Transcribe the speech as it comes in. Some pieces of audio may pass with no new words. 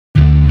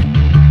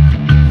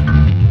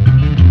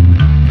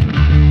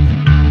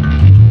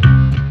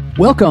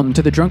Welcome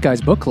to the Drunk Guys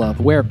Book Club,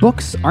 where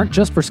books aren't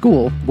just for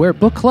school, where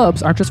book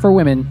clubs aren't just for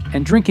women,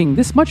 and drinking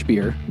this much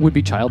beer would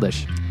be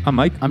childish. I'm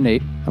Mike. I'm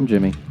Nate. I'm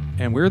Jimmy.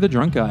 And we're the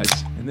Drunk Guys.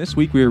 And this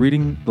week we are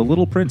reading The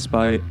Little Prince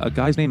by a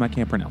guy's name I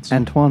can't pronounce.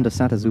 Antoine de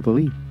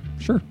Saint-Exupéry.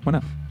 Sure, why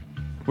not?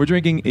 We're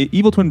drinking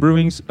Evil Twin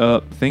Brewing's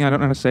thing I don't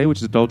know how to say, which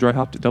is a dull dry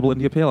hopped double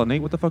India Pale.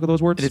 Nate, what the fuck are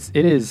those words?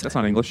 It is. That's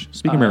not English.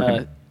 Speak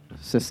American.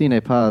 Ceci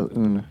n'est pas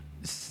une...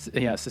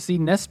 Ceci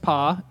n'est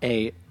pas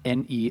a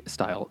NE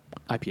style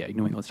IPA,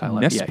 New England style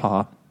IPA.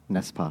 Nespa.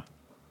 Nespa.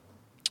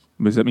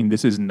 Does that mean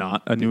this is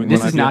not a New England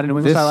This IPA? is not a New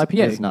England style IPA.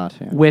 This is not,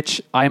 yeah.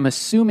 Which I'm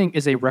assuming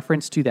is a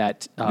reference to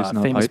that It's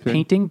not famous IPA?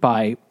 painting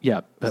by,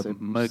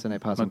 Ce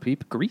n'est pas un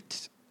pipe.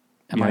 Magritte?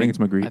 Yeah, I think it's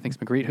Magritte. I think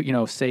it's Magritte. You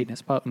know, say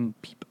n'est pas un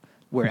pipe,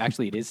 where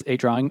actually it is a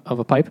drawing of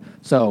a pipe.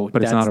 So,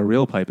 But it's not a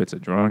real pipe, it's a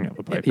drawing of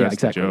a pipe. Yeah, That's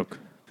exactly. the joke.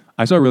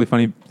 I saw a really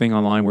funny thing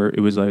online where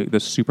it was like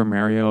the Super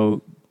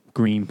Mario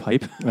green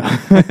pipe.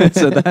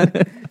 So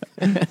that...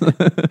 I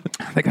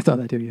think I saw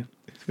that too, yeah.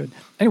 It's good.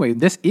 Anyway,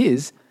 this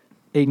is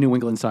a New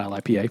England style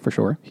IPA for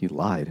sure. He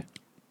lied.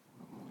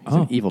 He's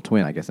Oh. an evil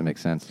twin, I guess it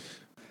makes sense.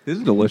 This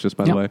is delicious,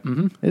 by the Yeah. way.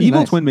 Mm-hmm. It is Evil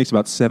nice. Twin makes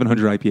about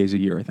 700 IPAs a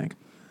year, I think.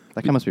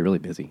 That guy must be really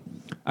busy.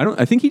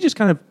 I think he just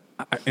kind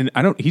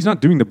of, he's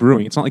not doing the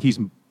brewing. It's not like he's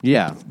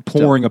Yeah.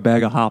 pouring a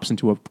bag of hops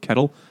into a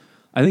kettle.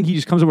 I think he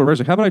just comes up with a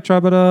like, how about I try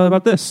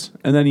about this?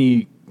 And then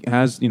he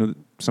has,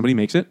 somebody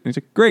makes it, and he's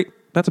like, great,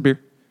 that's a beer.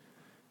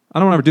 I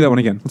don't want to ever do that one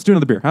again. Let's do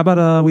another beer. How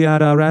about we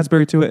add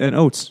raspberry to it and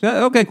oats?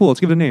 Yeah, okay, cool. Let's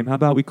give it a name. How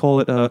about we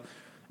call it, and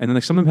then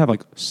some of them have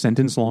like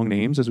sentence-long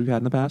names, as we've had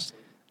in the past.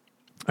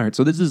 All right,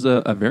 so this is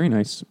a very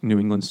nice New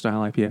England style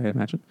IPA, I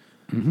imagine.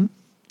 Mm-hmm.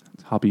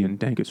 It's hoppy and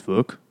dank as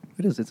fuck.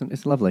 It is.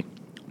 It's lovely.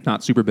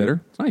 Not super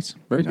bitter. It's nice.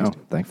 Very No, tasty.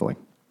 thankfully.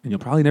 And you'll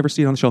probably never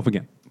see it on the shelf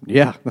again.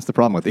 Yeah, that's the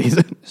problem with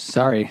these.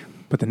 Sorry.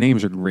 But the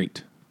names are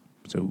great.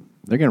 So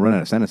They're going to run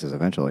out of sentences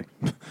eventually.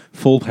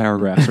 full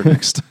paragraphs are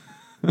next.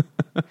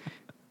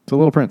 It's a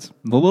Little Prince.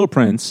 The Little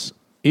Prince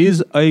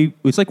is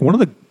it's like one of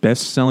the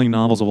best-selling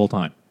novels of all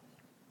time.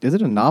 Is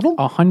it a novel?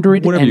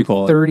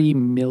 130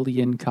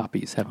 million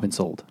copies have been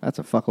sold. That's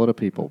a fuckload of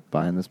people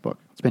buying this book.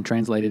 It's been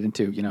translated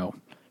into,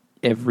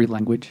 every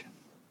language,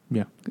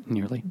 Yeah.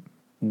 nearly.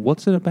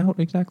 What's it about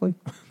exactly?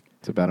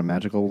 It's about a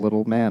magical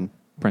little man.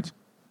 Prince.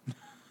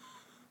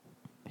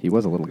 He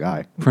was a little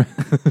guy.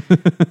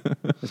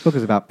 This book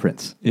is about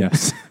Prince.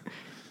 Yes.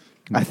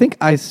 I think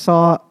I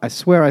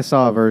swear I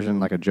saw a version,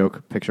 like a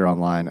joke picture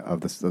online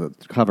of the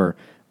cover,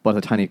 but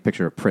a tiny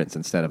picture of Prince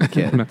instead of a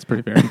kid. That's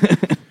pretty fair.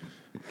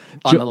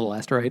 On a little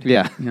asteroid.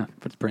 Yeah. Yeah,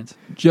 for its prince.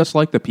 Just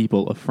like the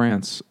people of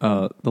France,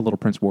 the Little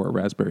Prince wore a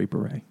raspberry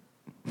beret.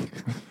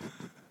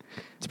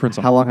 It's Prince.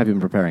 How long have you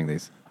been preparing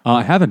these?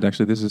 I haven't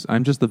actually.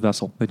 I'm just the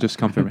vessel. They just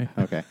come through me.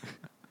 Okay.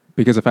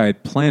 Because if I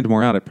had planned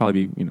more out, I'd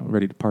probably be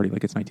ready to party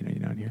like it's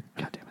 1999 here.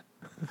 God damn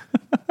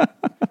it.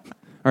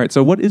 All right.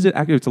 So what is it?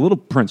 Actually, it's a Little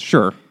Prince.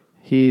 Sure.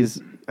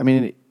 He's a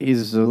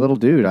little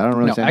dude. I don't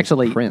really No, say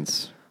actually-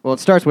 Prince. Well, it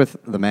starts with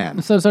the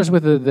man. So it starts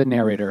with the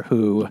narrator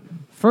who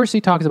first he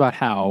talks about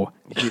how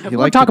He we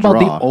liked talk to about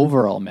draw. the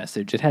overall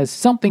message. It has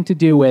something to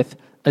do with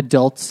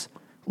adults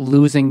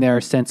losing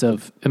their sense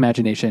of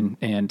imagination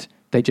and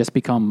they just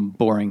become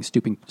boring,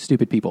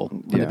 stupid people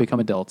when Yeah. they become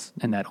adults,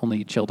 and that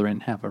only children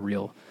have a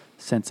real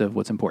sense of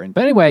what's important.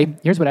 But anyway,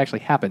 here's what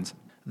actually happens.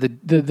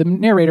 The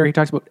narrator, he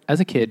talks about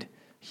as a kid,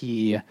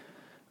 the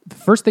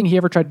first thing he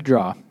ever tried to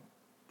draw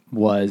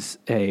was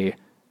a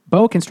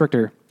boa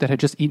constrictor that had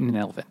just eaten an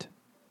elephant,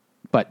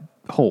 but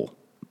whole,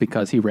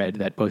 because he read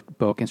that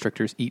boa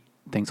constrictors eat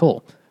things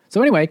whole.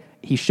 So anyway,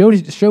 he showed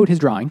his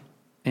drawing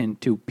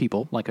to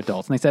people, like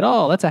adults, and they said,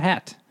 "Oh, that's a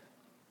hat."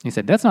 He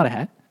said, "That's not a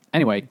hat."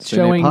 Anyway,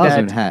 showing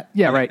that hat.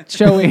 Yeah, right.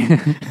 Showing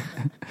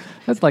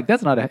that's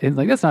not a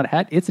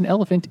hat. It's an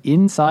elephant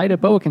inside a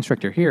boa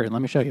constrictor. Here, let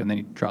me show you. And then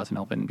he draws an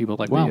elephant, and people are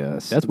like, "Wow,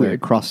 that's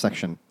weird." Cross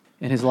section.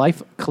 And his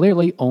life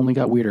clearly only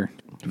got weirder.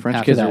 French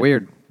after kids that. are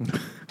weird.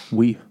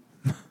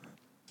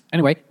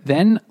 Anyway,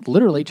 then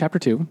literally chapter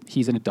 2,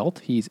 he's an adult,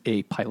 he's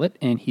a pilot,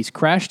 and he's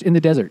crashed in the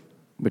desert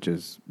Which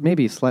is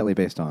maybe slightly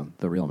based on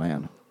the real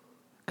man.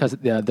 because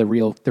the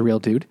real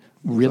dude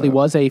really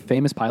was a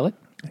famous pilot.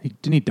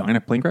 Didn't he die in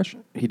a plane crash?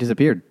 He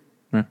disappeared.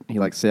 Yeah. He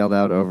sailed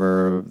out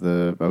over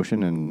the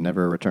ocean and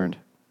never returned.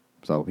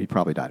 So he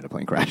probably died in a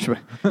plane crash.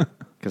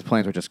 Because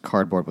planes were just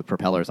cardboard with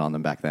propellers on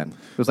them back then.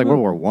 It was like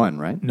World War I,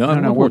 right? No,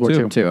 World War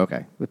II. Two,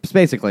 okay. It's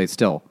basically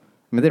still,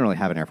 they didn't really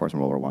have an Air Force in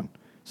World War I.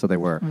 So they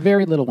were.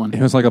 Very little one.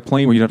 It was like a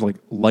plane where you'd have to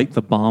light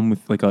the bomb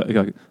with like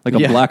a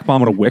Yeah. black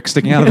bomb with a wick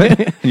sticking out of it,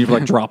 and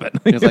you'd drop it.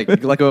 It was like,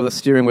 you let go of the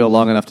steering wheel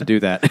long enough to do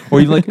that. Or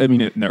in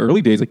the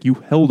early days, you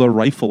held a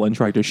rifle and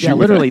tried to shoot. Yeah,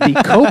 with literally, it.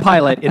 the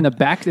co-pilot in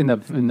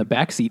the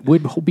back seat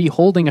would be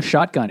holding a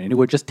shotgun, and it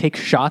would just take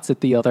shots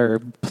at the other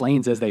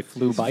planes as they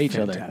flew by each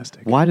other.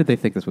 Fantastic. Why did they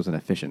think this was an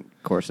efficient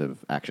course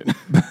of action?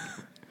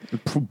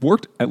 It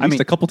worked at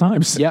least a couple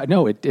times. Yeah,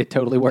 no, it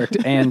totally worked,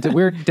 and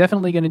we're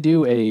definitely going to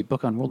do a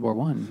book on World War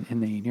I in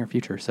the near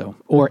future. So,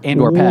 or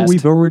past.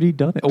 We've already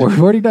done it. Or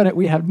we've already done it.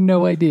 We have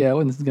no idea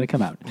when this is going to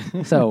come out.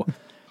 So,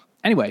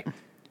 anyway,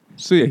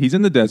 So yeah, he's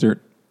in the desert,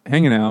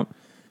 hanging out,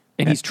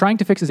 And he's trying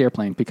to fix his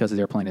airplane because his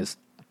airplane is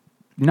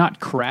not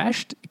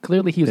crashed.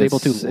 Clearly, he was able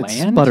to It's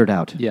land. sputtered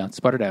out. Yeah, it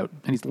sputtered out.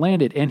 And he's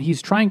landed, and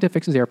he's trying to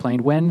fix his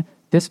airplane when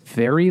this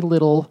very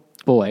little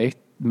boy,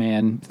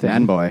 man thing,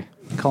 Man boy.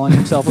 calling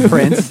himself a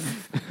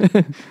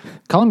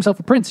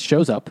prince,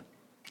 shows up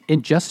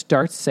and just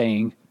starts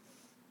saying,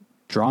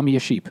 "Draw me a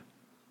sheep."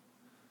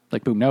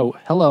 Like, boom, no.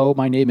 Hello,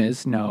 my name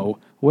is, no.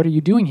 What are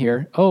you doing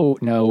here? Oh,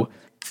 no.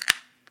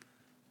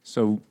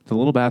 So the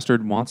little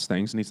bastard wants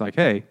things, and he's like,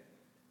 hey,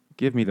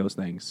 give me those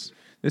things.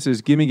 This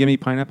is Gimme Gimme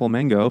Pineapple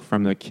Mango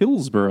from the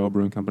Killsborough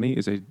Brewing Company.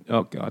 Is a,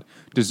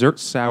 dessert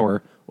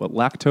sour with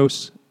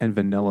lactose and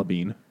vanilla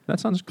bean. That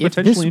sounds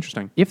potentially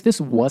interesting. If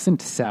this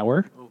wasn't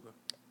sour,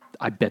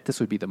 I bet this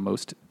would be the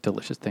most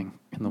delicious thing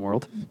in the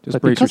world. Just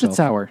but brace because yourself. it's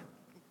sour,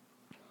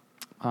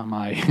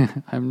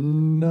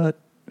 I'm not,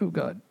 oh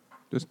God.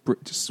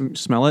 Just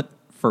smell it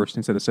first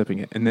instead of sipping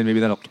it, and then maybe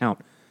that'll count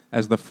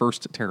as the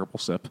first terrible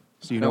sip,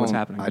 so you know what's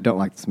happening. I don't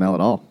like the smell at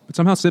all. But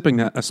somehow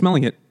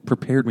smelling it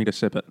prepared me to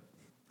sip it.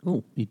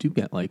 Oh, you do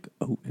get like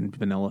oat and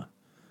vanilla.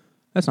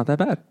 That's not that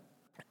bad.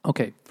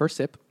 Okay, first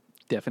sip,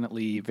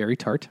 definitely very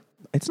tart.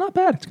 It's not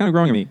bad. It's kind of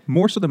growing on me,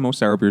 more so than most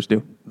sour beers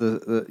do.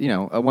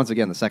 Once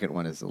again, the second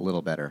one is a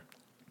little better.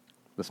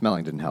 The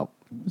smelling didn't help.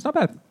 It's not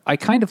bad. I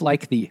kind of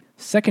like the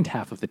second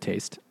half of the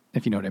taste,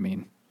 if you know what I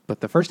mean. But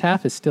the first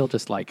half is still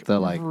just like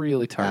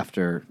really tart.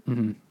 After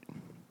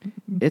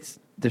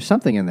there's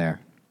something in there.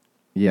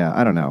 Yeah,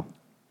 I don't know.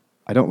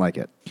 I don't like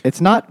it.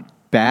 It's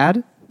not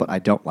bad, but I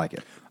don't like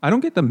it. I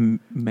don't get the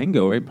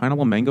mango, right?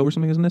 Pineapple mango or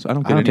something, isn't this? I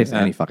don't taste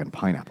any fucking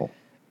pineapple.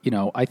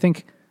 I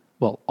think,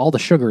 all the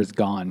sugar is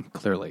gone,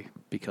 clearly,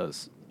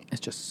 because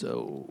it's just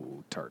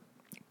so tart.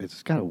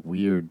 It's got a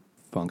weird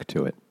funk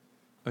to it.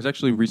 I was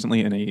actually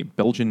recently in a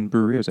Belgian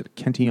brewery. I was at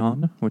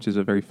Cantillon, which is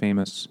a very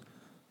famous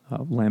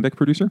lambic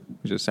producer,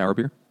 which is sour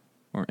beer.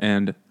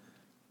 And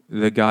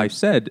the guy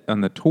said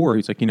on the tour,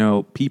 he's like,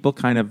 people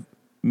kind of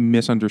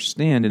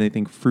misunderstand and they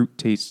think fruit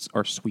tastes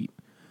are sweet.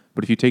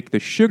 But if you take the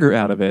sugar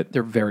out of it,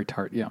 they're very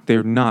tart, yeah.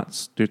 They're not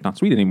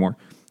sweet anymore.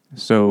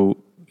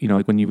 So,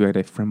 like when you get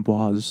a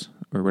framboise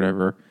or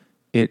whatever,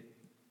 it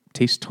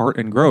tastes tart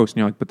and gross. And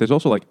you're like, but there's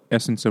also like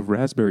essence of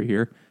raspberry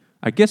here.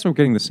 I guess we're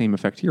getting the same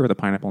effect here with the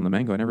pineapple and the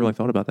mango. I never really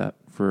thought about that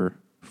for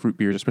fruit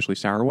beers, especially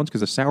sour ones,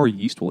 because the sour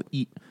yeast will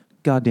eat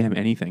goddamn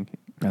anything.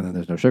 And then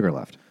there's no sugar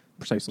left.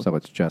 Precisely. So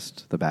it's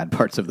just the bad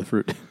parts of the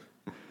fruit.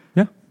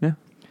 Yeah.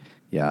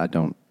 Yeah, I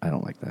don't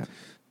like that.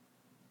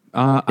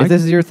 If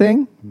this is your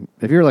thing,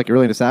 if you're like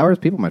really into sours,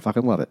 people might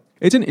fucking love it.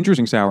 It's an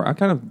interesting sour. I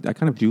kind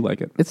of do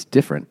like it. It's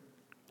different.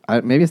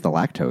 Maybe it's the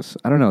lactose.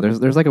 I don't know.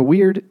 There's like a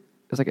weird.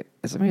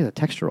 It's maybe a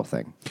textural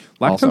thing.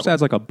 Lactose also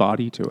adds like a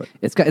body to it.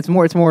 It's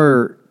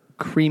more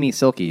creamy,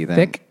 silky than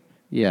thick.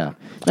 Yeah,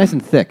 nice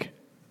and thick.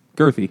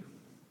 Girthy.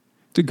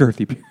 It's a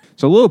girthy beer.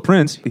 So Little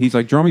Prince, he's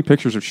like, draw me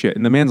pictures of shit,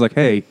 and the man's like,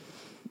 hey,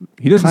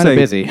 he doesn't Kinda say,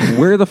 busy.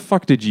 Where the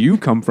fuck did you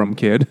come from,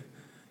 kid?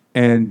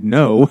 And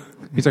no,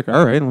 he's like,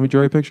 all right, let me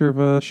draw you a picture of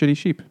a shitty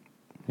sheep.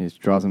 He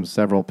draws him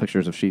several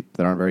pictures of sheep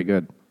that aren't very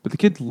good. But the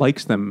kid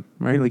likes them,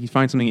 right? Like he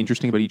finds something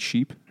interesting about each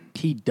sheep.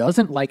 He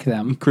doesn't like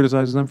them. He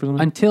criticizes them for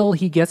something. Until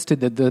he gets to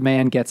the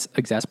man gets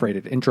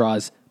exasperated and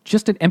draws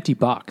just an empty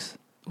box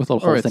with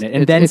little holes in it,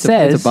 and then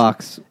says, it's a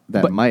box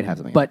that might have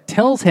something. but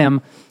tells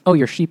him, "Oh,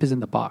 your sheep is in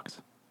the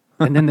box."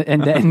 And then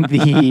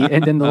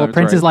the little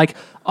prince right. is like,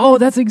 "Oh,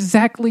 that's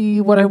exactly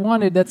what I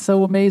wanted. That's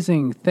so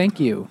amazing. Thank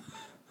you."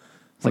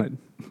 It's like,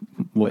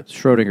 what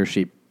Schrodinger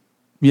sheep?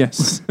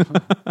 Yes.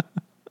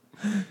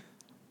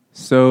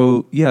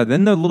 So, yeah,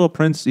 then the little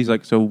prince, he's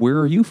like, so where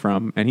are you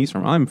from? And he's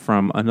from, I'm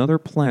from another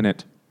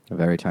planet. A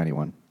very tiny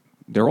one.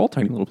 They're all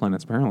tiny little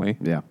planets, apparently.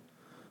 Yeah.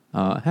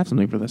 I have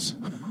something for this.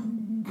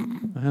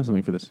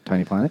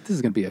 Tiny planet? this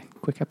is going to be a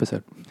quick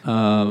episode.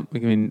 I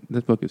mean,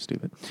 this book is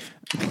stupid.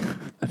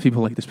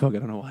 People like this book, I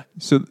don't know why.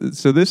 So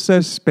this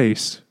says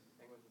space,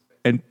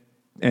 and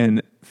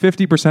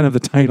 50% of the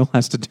title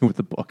has to do with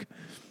the book,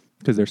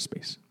 because there's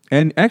space.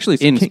 And actually,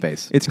 it's in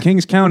space. It's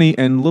Kings County,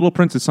 and little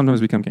princes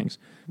sometimes become kings.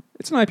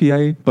 It's an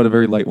IPA, but a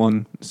very light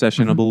one,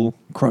 sessionable,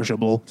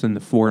 crushable. It's in the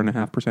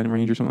 4.5%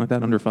 range or something like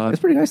that, under 5.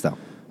 It's pretty nice, though.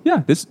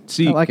 Yeah,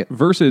 I like it.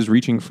 Versus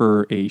reaching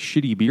for a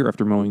shitty beer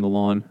after mowing the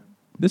lawn,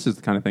 this is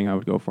the kind of thing I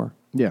would go for.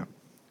 Yeah.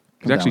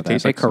 It actually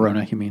tastes like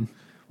Corona, you mean?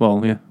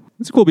 Well, yeah.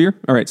 It's a cool beer.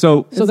 All right,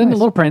 so then the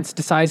little prince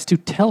decides to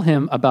tell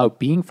him about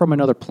being from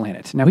another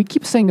planet. Now, he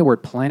keeps saying the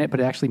word planet, but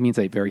it actually means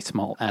a very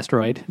small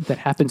asteroid that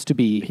happens to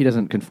be... He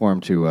doesn't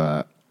conform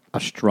to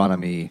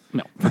astronomy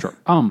No, for sure.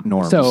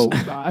 norms. So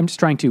I'm just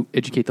trying to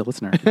educate the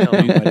listener.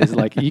 Tell you what is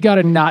like, you got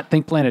to not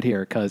think planet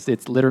here, because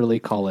it's literally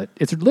called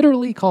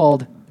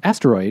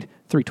asteroid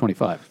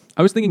 325.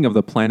 I was thinking of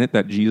the planet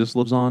that Jesus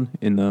lives on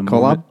in the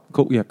Kolob?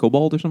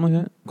 Cobalt or something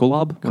like that.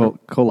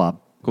 Kolob?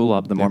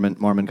 Kolob, the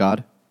Mormon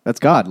god. That's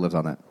God lives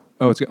on that.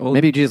 Oh, it's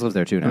Maybe Jesus lives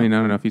there too now. I mean, I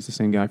don't know if he's the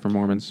same guy for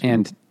Mormons.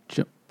 And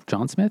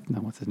John Smith? No,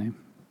 what's his name?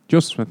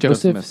 Joseph Smith.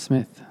 Joseph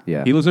Smith.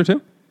 yeah. He lives there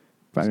too.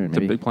 I mean, It's a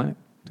maybe. big planet.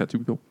 That's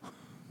super cool.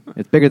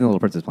 It's bigger than Little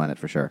Prince's planet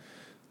for sure.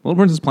 Little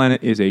Princess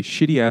Planet is a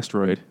shitty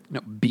asteroid.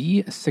 No,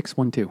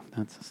 B612.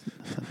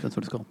 That's what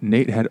it's called.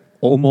 Nate had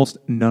almost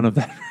none of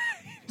that.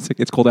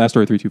 It's called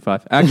Asteroid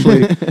 325.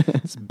 Actually,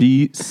 it's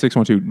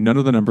B612. None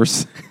of the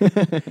numbers.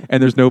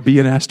 And there's no B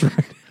in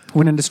asteroid.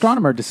 When an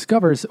astronomer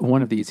discovers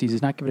one of these, he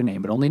does not give it a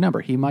name, but only a number.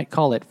 He might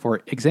call it,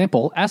 for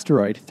example,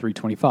 Asteroid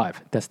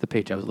 325. That's the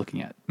page I was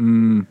looking at.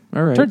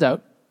 All right. Turns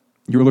out,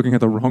 you were looking at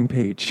the wrong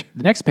page.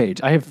 the next page,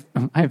 I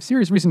have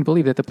serious reason to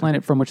believe that the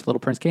planet from which the Little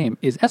Prince came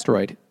is the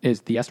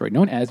asteroid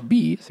known as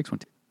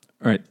B612.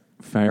 All right.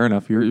 Fair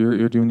enough.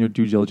 You're doing your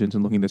due diligence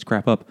and looking this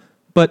crap up.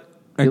 But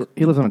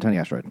He lives on a tiny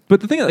asteroid.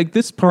 But the thing, like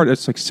this part,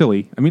 it's like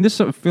silly. I mean, this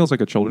feels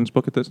like a children's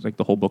book at this, like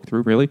the whole book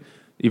through, really.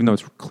 Even though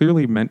it's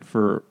clearly meant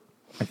for,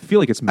 I feel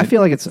like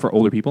it's for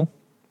older people.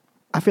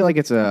 I feel like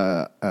it's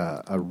a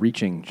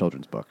reaching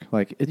children's book.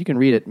 Like, if you can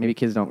read it, maybe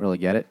kids don't really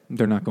get it.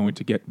 They're not going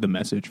to get the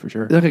message for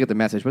sure. They're not going to get the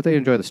message, but they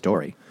enjoy the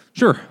story.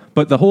 Sure,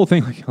 but the whole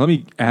thing, like, let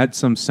me add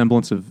some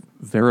semblance of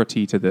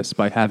verity to this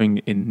by having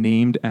a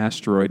named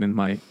asteroid in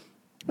my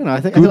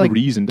I feel good like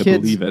reason to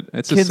believe it.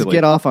 It's just kids silly.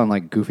 get off on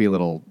like goofy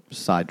little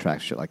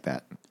sidetracks, shit like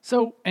that.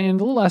 So, and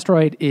the little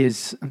asteroid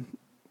is,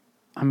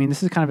 I mean,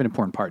 this is kind of an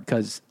important part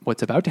because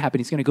what's about to happen,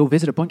 he's going to go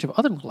visit a bunch of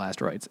other little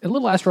asteroids. A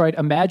little asteroid,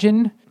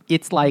 imagine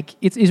it's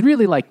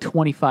really like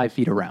 25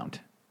 feet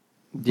around.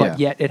 But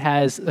yet it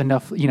has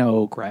enough,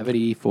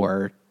 gravity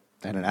for...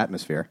 And an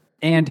atmosphere.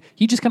 And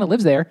he just kind of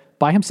lives there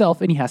by himself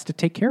and he has to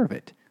take care of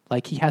it.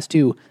 Like he has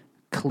to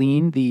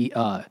clean the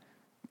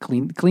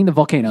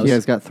volcanoes. Yeah,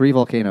 he's got 3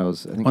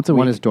 volcanoes. I think Once a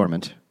one week. is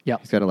dormant. Yeah.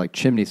 He's got to like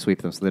chimney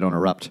sweep them so they don't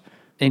erupt.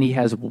 And he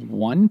has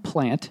one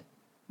plant.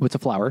 It's a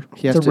flower.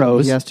 He It's has a to-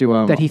 rose he has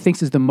to, that he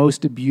thinks is the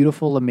most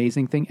beautiful,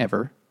 amazing thing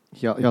ever.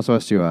 He also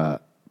has to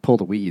pull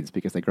the weeds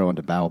because they grow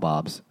into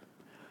baobabs,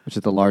 which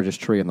is the largest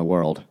tree in the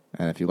world.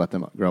 And if you let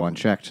them grow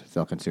unchecked,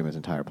 they'll consume his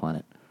entire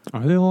planet.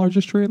 Are they the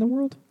largest tree in the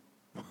world?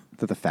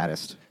 They're the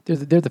fattest.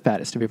 They're the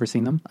fattest. Have you ever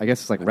seen them? I guess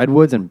it's like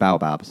redwoods and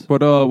baobabs.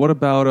 But what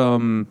about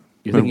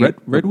You're thinking-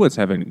 redwoods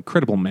have an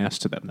incredible mass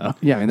to them, though.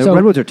 Yeah, I mean, the So,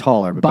 redwoods are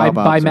taller, but By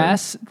baobabs are...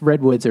 mass,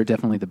 redwoods are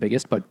definitely the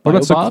biggest, but What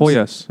about baobabs-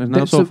 sequoias? Isn't that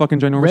also a fucking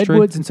ginormous tree?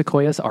 Redwoods and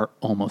sequoias are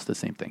almost the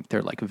same thing.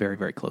 They're like very,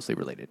 very closely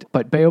related.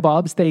 But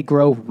baobabs, they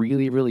grow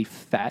really, really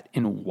fat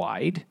and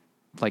wide,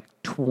 like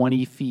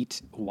 20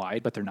 feet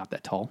wide, but they're not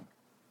that tall.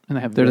 And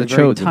they have They're very, the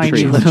very chodes of tiny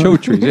trees. little,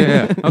 Chode trees,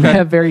 yeah. they Okay.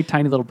 have very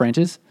tiny little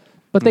branches,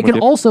 but they I'm with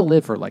can you. also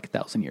live for like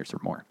 1,000 years or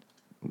more.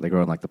 They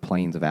grow in like the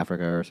plains of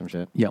Africa or some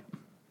shit. Yep.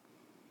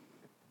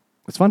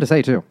 It's fun to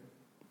say, too.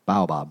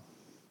 Baobab.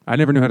 I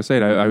never knew how to say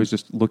it. I was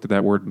just looked at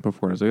that word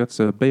before and I was like, that's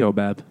a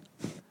baobab.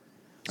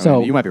 So I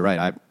mean, you might be right.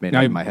 I made it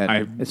up in my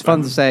head. It's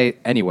fun to say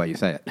any way you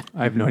say it.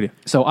 I have no idea.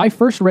 So I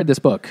first read this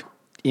book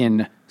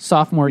in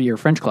sophomore year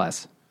French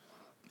class.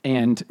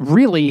 And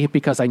really,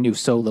 because I knew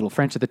so little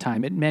French at the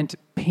time, it meant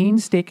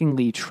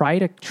painstakingly try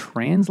to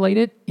translate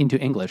it into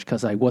English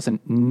because I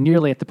wasn't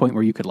nearly at the point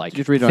where you could like Did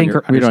you just read it on think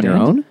your- or read it on your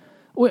understand. own?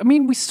 Well, I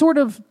mean, we sort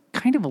of,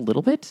 kind of a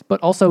little bit,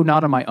 but also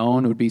not on my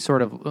own. It would be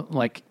sort of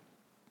like,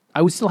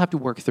 I would still have to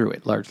work through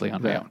it largely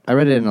on my own. I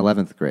read it in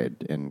 11th grade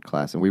in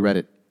class, and we read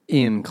it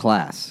in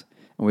class.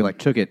 And we like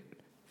took it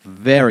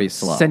very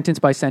slow. Sentence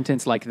by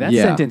sentence, like that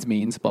Yeah. sentence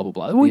means blah, blah,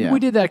 blah. We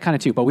did that kind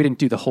of too, but we didn't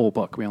do the whole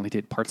book. We only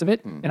did parts of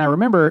it. And I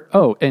remember,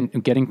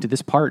 and getting to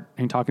this part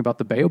and talking about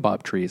the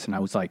baobab trees, and I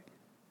was like,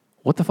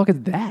 what the fuck is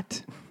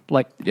that?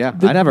 Like, Yeah,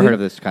 I never heard of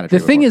this kind of The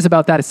tree thing before. is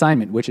about that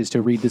assignment, which is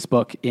to read this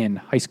book in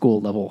high school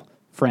level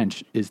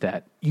French, is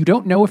that you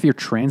don't know if you're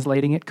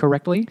translating it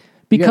correctly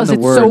because the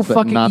it's words, so but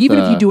fucking, not even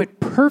if the- you do it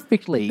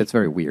perfectly, It's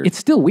very weird. It's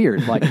still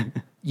weird. Like,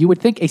 you would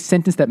think a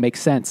sentence that makes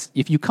sense,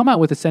 if you come out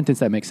with a sentence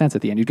that makes sense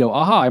at the end, you'd go,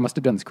 aha, I must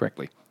have done this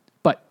correctly.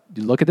 But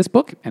you look at this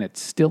book, and it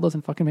still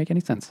doesn't fucking make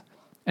any sense.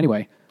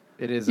 Anyway,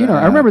 It is.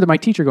 I remember that my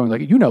teacher going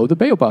like, the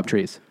baobab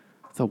trees.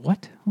 So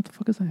what? What the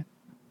fuck is that?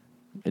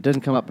 It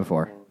doesn't come up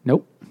before.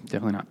 Nope,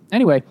 definitely not.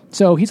 Anyway,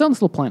 so he's on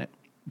this little planet,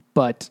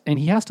 and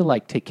he has to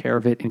like take care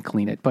of it and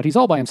clean it, but he's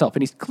all by himself,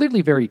 and he's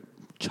clearly very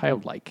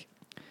childlike.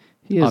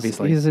 He is,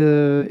 Obviously. he's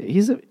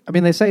a. I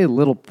mean, they say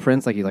Little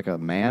Prince like he's like a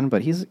man,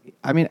 but he's.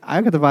 I mean, I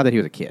got the vibe that he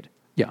was a kid,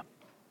 Yeah.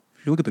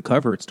 If you look at the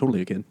cover, it's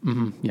totally a kid.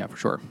 Yeah, for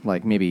sure.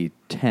 like maybe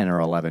 10 or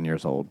 11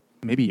 years old.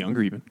 Maybe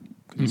younger even.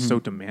 'Cause he's so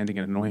demanding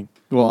and annoying.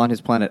 Well, on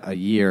his planet, a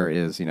year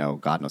is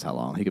God knows how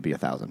long. He could be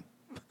 1,000.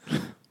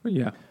 But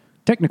yeah.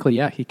 Technically,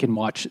 yeah, he can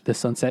watch the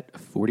sunset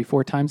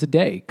 44 times a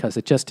day because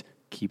it just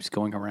keeps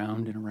going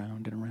around and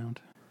around and around.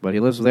 But he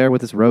lives there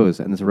with this rose,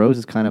 and this rose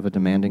is kind of a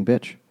demanding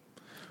bitch.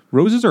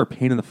 Roses are a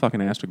pain in the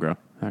fucking ass to grow,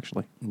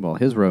 actually. Well,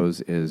 his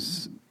rose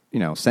is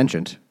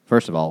sentient.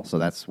 First of all, so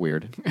that's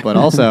weird. But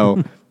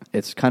also,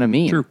 it's kind of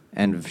mean. True.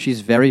 And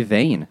she's very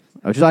vain.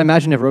 Which I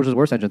imagine if roses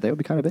were sentient, they would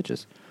be kind of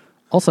bitches.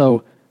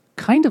 Also,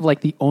 kind of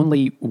like the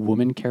only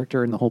woman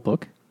character in the whole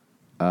book,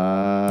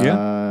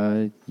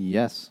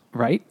 Yes.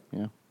 right?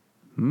 Yeah.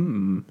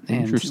 And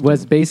Interesting.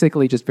 was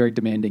basically just very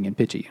demanding and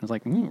pitchy. I was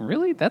like,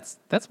 really? That's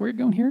where you're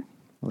going here?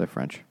 Well, they're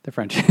French. They're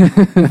French.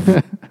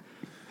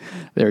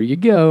 There you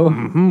go.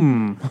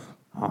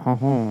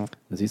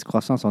 These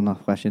croissants are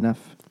not fresh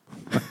enough.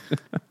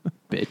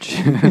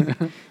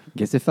 Bitch.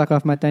 Get the fuck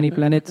off my tiny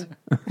planet.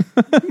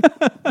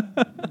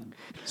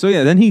 So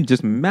yeah, then he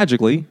just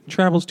magically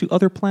travels to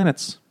other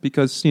planets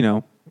because,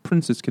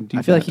 princes can do that.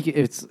 I feel like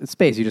it's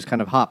space. You just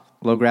kind of hop,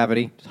 low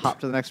gravity, just hop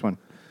to the next one.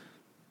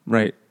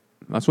 Right.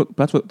 That's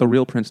what the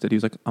real prince did. He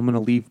was like, I'm going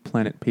to leave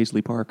planet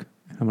Paisley Park.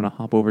 And I'm going to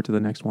hop over to the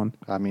next one.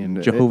 I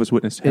mean, Jehovah's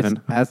Witness heaven.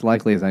 It's as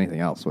likely as anything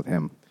else with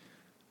him.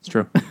 It's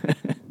true.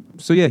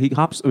 So yeah, he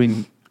hops. But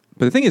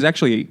the thing is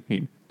actually,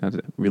 not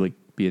to really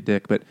be a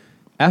dick, but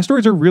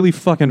asteroids are really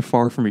fucking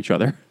far from each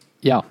other.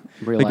 Yeah.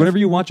 Real Like life. whenever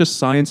you watch a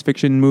science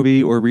fiction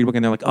movie or read a book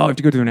and they're like, oh, I have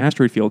to go to an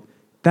asteroid field.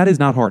 That is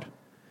not hard.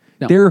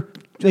 No. They're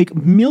like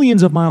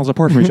millions of miles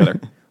apart from each other.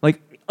 Like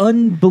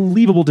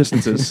unbelievable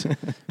distances.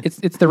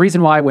 It's the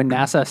reason why when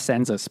NASA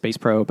sends a space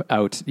probe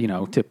out,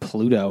 to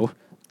Pluto,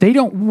 they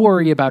don't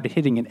worry about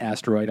hitting an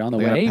asteroid on the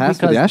They gotta way pass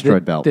through the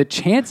asteroid belt. The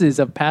chances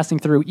of passing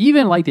through,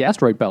 even like the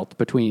asteroid belt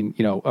between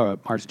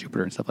Mars and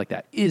Jupiter and stuff like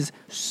that, is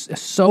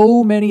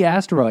so many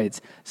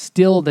asteroids.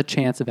 Still, the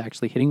chance of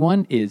actually hitting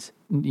one is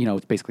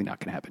it's basically not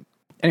going to happen.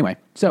 Anyway,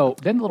 so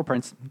then the little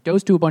prince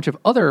goes to a bunch of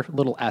other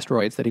little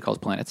asteroids that he calls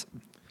planets,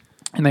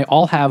 and they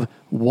all have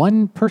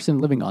one person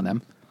living on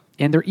them,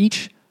 and they're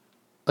each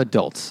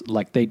adults.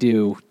 Like they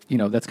do,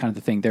 that's kind of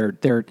the thing.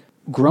 They're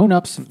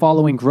grown-ups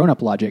following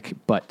grown-up logic,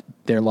 but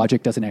their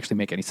logic doesn't actually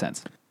make any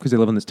sense. Because they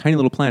live on this tiny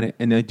little planet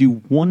and they do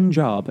one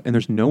job and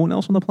there's no one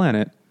else on the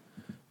planet,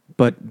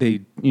 but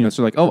they,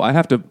 so like, oh, I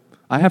have to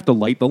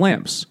light the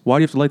lamps. Why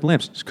do you have to light the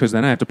lamps? Because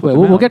then I have to put them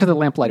We'll out. get to the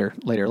lamplighter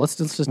later. Let's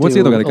just What's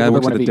do the other guy? The guy who a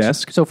works one at of the each.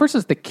 desk? So first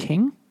is the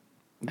king,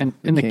 and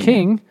the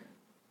king.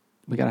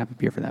 We gotta have a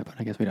beer for that, but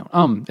I guess we don't.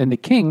 And the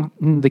king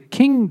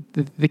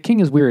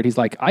is weird. He's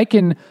like,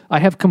 I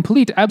have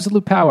complete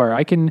absolute power.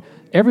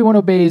 Everyone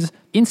obeys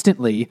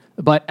instantly,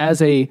 but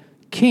as a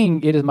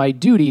king, it is my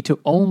duty to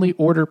only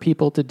order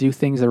people to do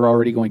things they're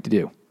already going to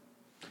do.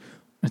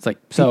 It's like,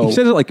 so he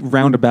says it like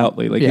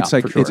roundaboutly. Like Yeah, it's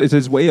like for sure. it's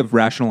his way of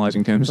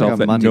rationalizing to himself like a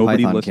that Monty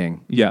nobody Python listens.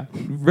 king. Yeah,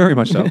 very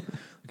much so. Like,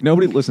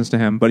 nobody listens to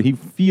him, but he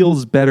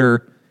feels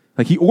better.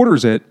 Like he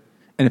orders it,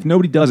 and if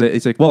nobody does it,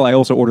 it's like, well, I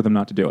also order them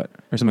not to do it,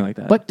 or something like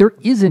that. But there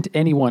isn't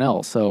anyone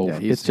else, so Yeah,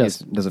 it's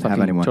just he doesn't have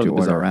fucking anyone to totally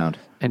order bizarre. around.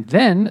 And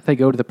then they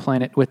go to the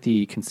planet with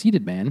the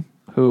conceited man,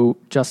 who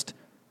just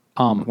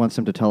Wants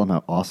him to tell him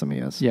how awesome he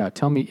is.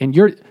 tell me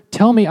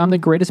I'm the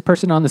greatest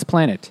person on this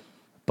planet,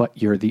 but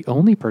you're the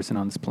only person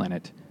on this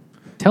planet.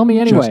 Tell me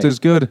anyway. just as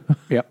good.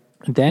 Yep.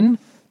 And then,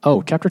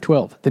 chapter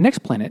 12. The next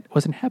planet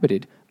was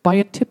inhabited by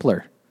a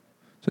tippler.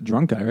 It's a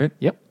drunk guy, right?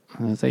 Yep.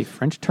 That's a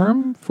French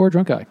term for a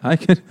drunk guy.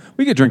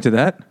 We could drink to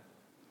that.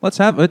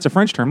 It's a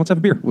French term. Let's have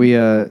a beer. We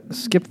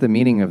skipped the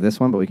meaning of this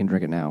one, but we can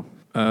drink it now.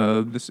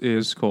 This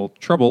is called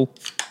Trouble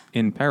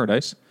in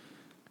Paradise,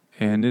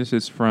 and this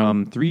is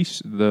from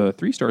the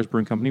Three Stars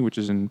Brewing Company, which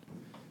is in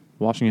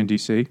Washington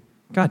D.C.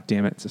 God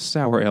damn it! It's a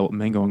sour ale with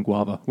mango and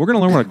guava. We're gonna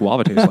learn what a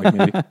guava tastes like,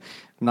 maybe,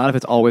 Not if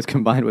it's always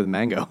combined with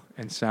mango.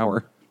 and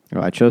sour.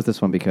 I chose this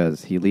one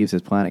because he leaves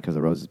his planet because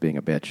the rose is being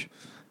a bitch.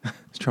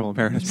 It's Trouble in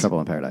Paradise. Trouble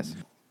in Paradise.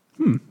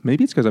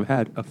 Maybe it's because I've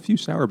had a few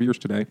sour beers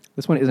today.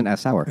 This one isn't as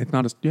sour. It's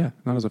not as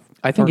a.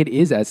 I think it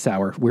is as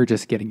sour. We're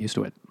just getting used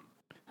to it.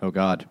 Oh,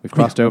 God. We've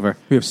crossed over.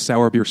 We have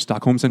sour beer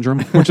Stockholm syndrome,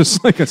 which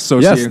is like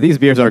associated. Yes, these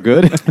beers are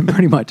good.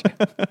 Pretty much.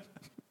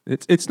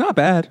 It's not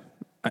bad.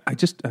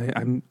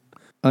 I'm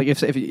Like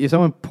if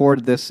someone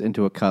poured this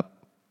into a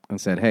cup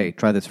and said, "Hey,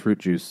 try this fruit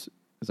juice,"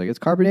 it's like, it's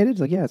carbonated.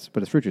 It's like, yes,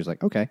 but it's fruit juice.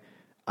 Like, okay,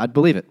 I'd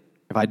believe it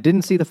if I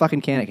didn't see the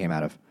fucking can it came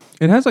out of.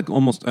 It has like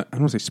almost, I don't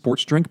want to say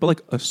sports drink, but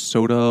like a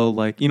soda,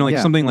 like,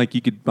 Yeah. something like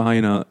you could buy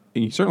and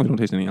you certainly don't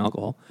taste any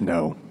alcohol.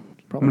 No,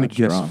 it's I'm probably going not to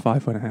guess strong.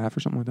 5.5 or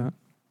something like that.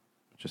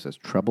 It just says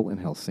 "Trouble in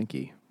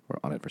Helsinki"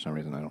 on it for some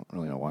reason. I don't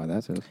really know why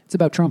that is. It's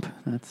about Trump.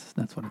 That's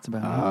what it's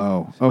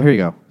about. Oh, here you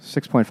go.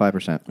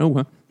 6.5%. Oh,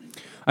 well.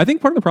 I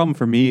think part of the problem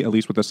for me, at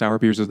least with the sour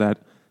beers, is that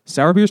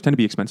sour beers tend to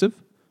be expensive,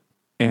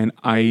 and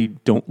I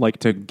don't like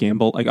to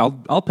gamble. Like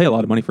I'll pay a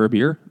lot of money for a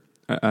beer.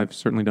 I've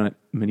certainly done it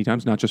many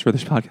times, not just for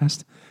this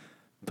podcast.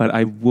 But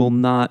I will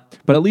not.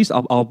 But at least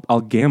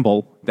I'll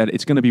gamble that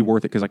it's going to be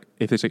worth it, because like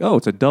if they say, oh,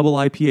 it's a double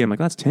IPA, I'm like,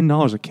 that's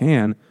 $10 a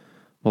can.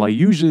 Well, I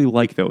usually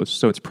like those,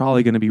 so it's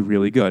probably going to be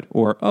really good.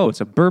 Or, oh, it's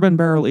a bourbon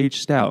barrel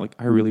aged stout. Like,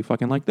 I really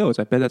fucking like those.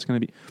 I bet that's going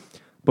to be.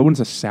 But when it's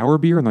a sour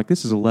beer, I'm like,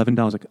 this is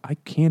 $11. Like, I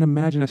can't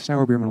imagine a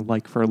sour beer I'm going to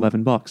like for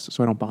 $11,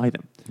 so I don't buy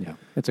them. Yeah,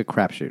 it's a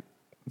crapshoot.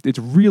 It's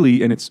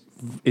really, and it's.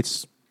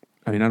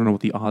 I mean, I don't know what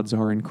the odds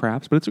are in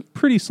craps, but it's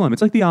pretty slim.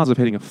 It's like the odds of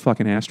hitting a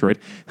fucking asteroid.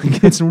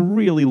 It's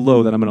really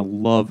low that I'm going to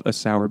love a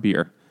sour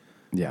beer.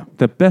 Yeah,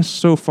 The best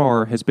so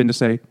far has been to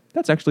say,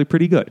 that's actually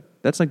pretty good.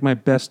 That's like my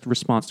best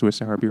response to a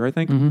sour beer, I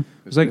think. Mm-hmm.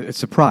 It's like, it's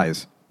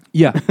surprise.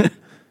 yeah.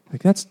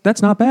 Like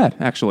that's not bad,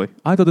 actually.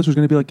 I thought this was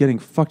going to be like getting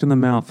fucked in the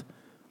mouth,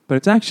 but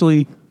it's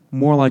actually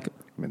more like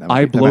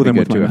I blow them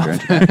with my mouth.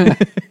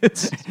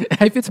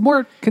 If it's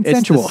more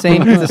consensual. It's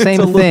the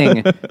same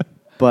thing,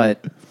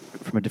 but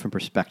from a different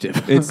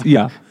perspective. It's,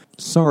 yeah.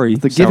 Sorry.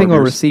 the sour giving or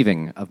beers.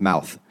 receiving of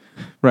mouth.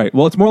 Right.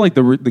 Well, it's more like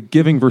the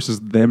giving versus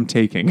them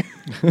taking.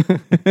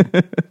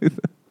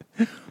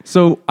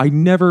 So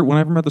whenever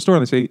I'm at the store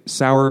and they say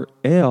sour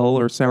ale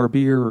or sour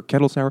beer or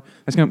kettle sour,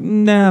 I say,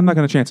 nah, I'm not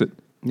going to chance it.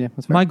 Yeah,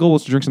 that's fair. My goal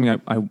is to drink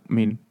something.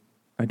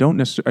 I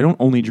don't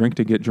only drink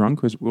to get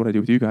drunk, is what I do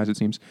with you guys, it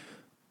seems.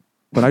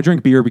 But I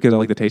drink beer because I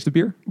like the taste of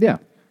beer. Yeah.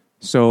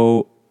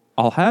 So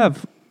I'll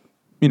have,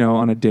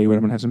 on a day when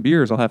I'm going to have some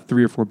beers, I'll have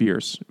 3 or 4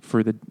 beers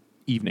for the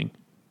evening.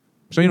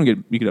 So you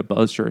get a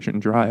buzz, sure, I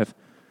shouldn't drive.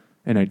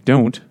 And I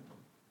don't,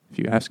 if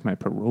you ask my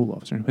parole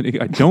officer,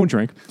 I don't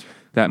drink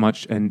that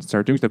much and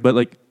start doing stuff.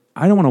 But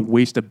I don't want to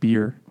waste a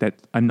beer that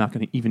I'm not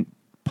going to even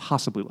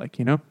possibly like,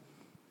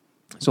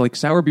 So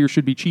sour beer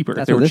should be cheaper.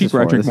 If they were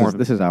cheaper, I'd drink more of it.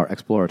 This is our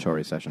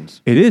exploratory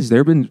sessions. It is.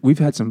 We've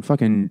had some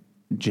fucking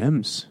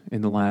gems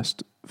in the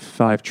last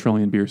 5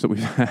 trillion beers that we've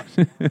had.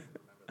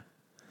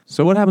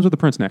 So what happens with the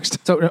prince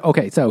next?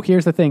 So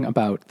here's the thing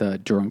about the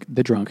drunk.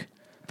 The drunk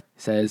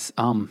says,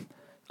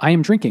 I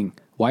am drinking.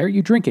 Why are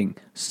you drinking?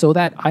 So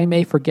that I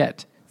may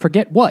forget.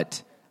 Forget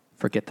what?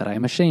 Forget that I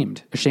am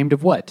ashamed. Ashamed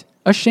of what?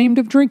 Ashamed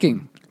of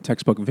drinking.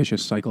 Textbook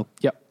vicious cycle.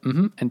 Yep.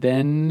 Mm-hmm. And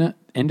then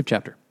end of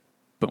chapter.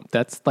 Boom.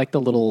 That's the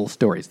little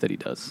stories that he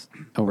does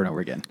over and over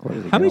again.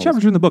 How many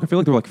chapters are in the book? I feel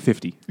like there were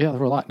 50. Yeah, there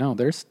were a lot. No,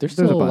 there's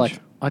still a bunch.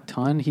 A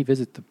ton. He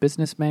visits the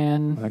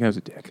businessman. That guy was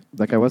a dick.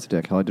 That guy was a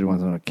dick. All I did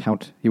was on a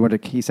count.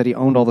 He said he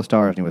owned all the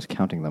stars and he was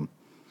counting them.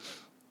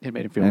 It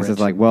made him feel and rich.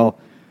 It's well,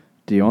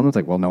 do you own them?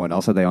 It's well, no one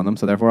else said they own them,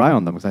 so therefore I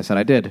own them because I said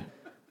I did.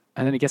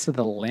 And then he gets to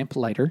the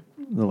lamplighter.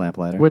 The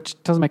lamplighter.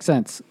 Which doesn't make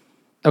sense.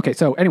 Okay,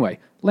 so anyway,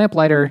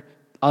 lamplighter,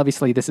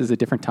 obviously this is a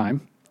different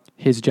time.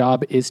 His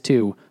job is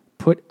to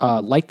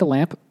light the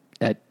lamp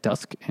at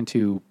dusk and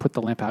to put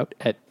the lamp out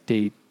at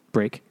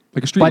daybreak.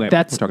 Like a street but lamp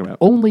that's we're talking about.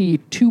 only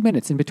 2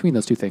 minutes in between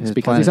those two things His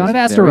because he's planet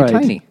on an is very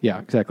asteroid. tiny. Yeah,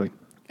 exactly.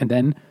 And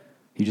then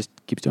he just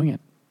keeps doing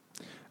it.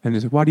 And he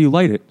said, why do you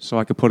light it? So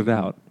I could put it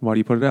out. Why do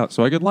you put it out?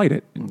 So I could light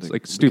it.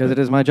 It's stupid. Because it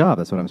is my job.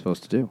 That's what I'm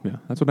supposed to do. Yeah,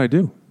 that's what I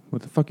do.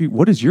 What the fuck?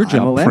 What is your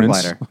job, I'm a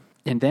Prince? lamplighter.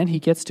 And then he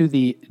gets to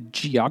the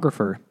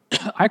geographer.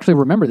 I actually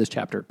remember this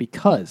chapter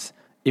because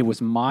it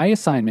was my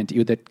assignment.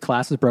 The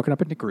class was broken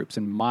up into groups,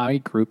 and my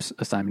group's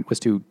assignment was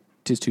to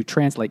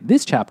translate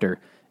this chapter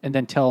and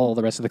then tell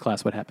the rest of the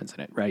class what happens in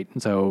it, right?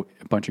 And so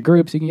a bunch of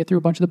groups, you can get through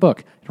a bunch of the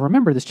book. And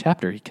remember this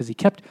chapter because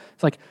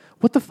it's like,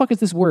 what the fuck is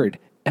this word?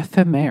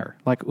 Ephemer.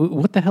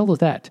 What the hell is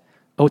that?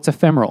 Oh, it's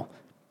ephemeral.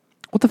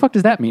 What the fuck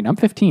does that mean? I'm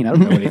 15. I don't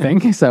know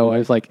anything. So I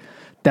was like,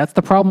 that's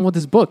the problem with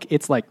this book.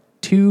 It's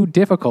too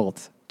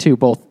difficult to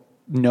both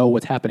know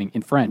what's happening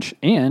in French,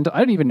 and I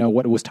didn't even know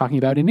what it was talking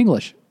about in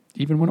English,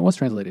 even when it was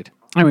translated.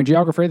 Anyway,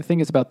 geographer, the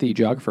thing is about the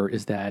geographer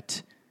is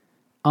that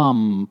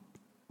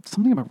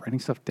something about writing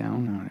stuff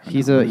down.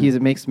 He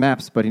makes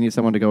maps, but he needs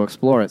someone to go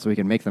explore it so he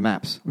can make the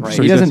maps. Right.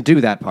 So he doesn't do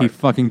that part. He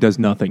fucking does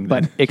nothing.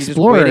 But then.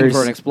 explorers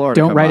for an explorer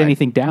to don't come write by.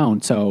 anything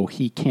down, so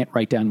he can't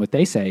write down what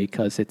they say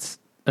because it's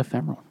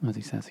ephemeral, as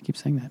he says. He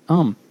keeps saying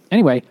that.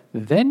 Anyway,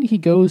 then he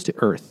goes to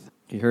Earth.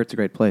 He heard it's a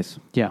great place.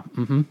 Yeah.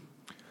 Mm-hmm.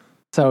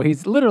 So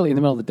he's literally in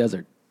the middle of the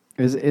desert.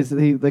 Is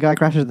the guy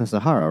crashes in the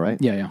Sahara, right?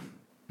 Yeah, yeah.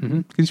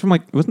 Mm-hmm. He's from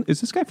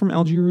is this guy from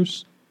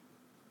Algiers?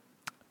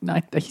 No,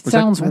 he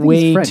sounds I think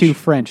way he's French. too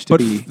French to But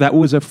be. that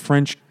was a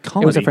French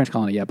colony. It was a French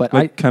colony, yeah.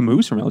 But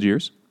Camus from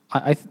Algiers.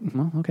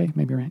 well, okay,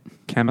 maybe you're right.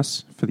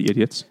 Camus for the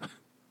idiots.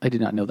 I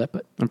did not know that,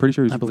 but I'm pretty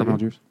sure he's I from believe it.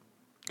 Algiers.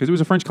 Because it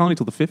was a French colony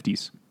till the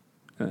 50s.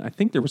 I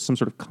think there was some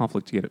sort of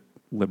conflict to get it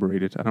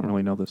liberated. I don't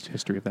really know the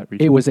history of that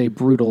region. it was a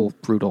brutal,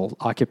 brutal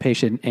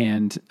occupation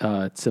and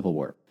civil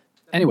war.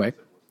 Anyway,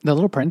 the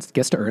little prince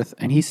gets to Earth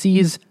and he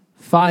sees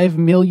 5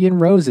 million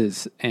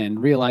roses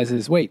and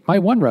realizes, wait, my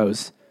one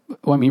rose.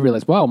 He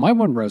realized, wow, my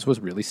one rose was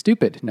really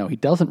stupid. No, he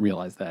doesn't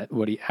realize that.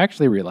 What he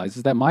actually realizes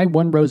is that my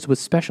one rose was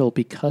special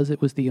because it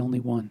was the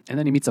only one. And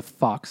then he meets a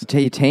fox.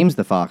 He tames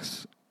the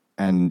fox,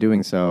 and in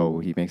doing so,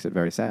 he makes it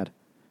very sad.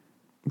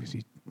 Because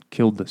he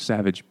killed the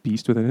savage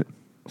beast within it.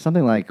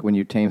 Something like when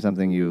you tame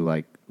something, you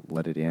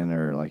let it in,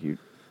 or you.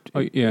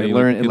 Oh, yeah, it it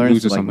learns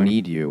loses to something.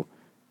 need you,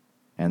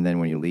 and then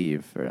when you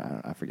leave,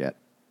 or I forget.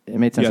 It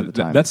made sense Yeah, at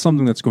the time. that's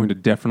something that's going to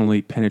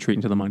definitely penetrate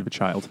into the mind of a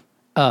child.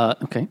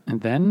 Okay,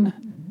 and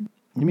then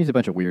he meets a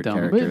bunch of weird a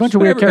characters. bunch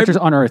of weird But characters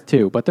on Earth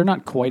too, but they're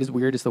not quite as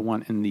weird as the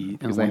one in the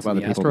Because they have other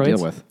people to asteroids.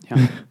 deal with.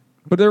 Yeah.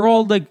 But they're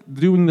all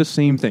doing the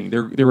same thing.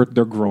 They're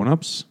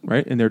grown-ups,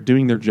 right? And they're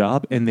doing their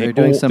job, and They're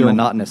doing some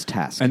monotonous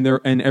task.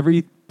 And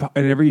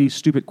every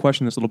stupid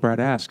question this little brat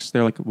asks,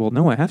 they're like, "Well,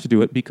 no, I have to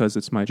do it because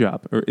it's my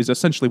job," or is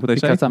essentially what they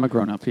say. Because I'm a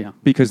grown up, yeah.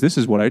 Because this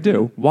is what I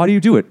do. Why do you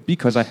do it?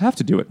 Because I have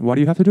to do it. Why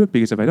do you have to do it?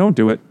 Because if I don't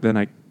do it, then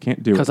I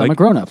can't do it. Because I'm a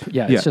grown up.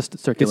 Yeah, yeah. it's just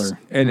circular.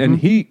 And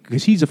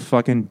because he's a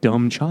fucking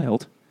dumb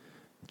child.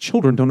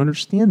 Children don't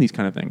understand these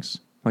kind of things.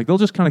 They'll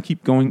just kind of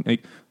keep going.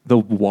 The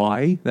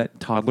why that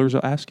toddlers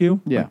will ask you.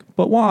 Yeah.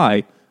 But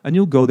why? And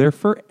you'll go there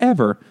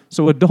forever.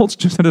 So adults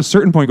just at a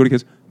certain point go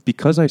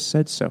because I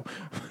said so.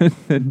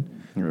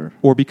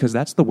 Or because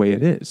that's the way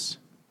it is.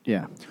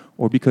 Yeah.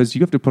 Or because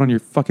you have to put on your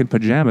fucking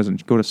pajamas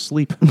and go to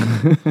sleep.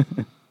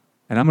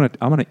 And I'm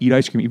gonna eat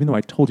ice cream even though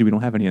I told you we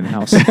don't have any in the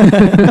house.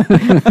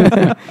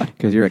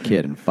 Because you're a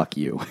kid and fuck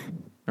you.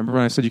 Remember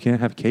when I said you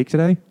can't have cake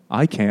today?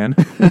 I can.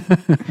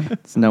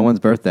 It's no one's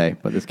birthday,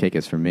 but this cake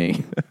is for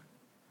me.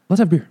 Let's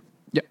have beer.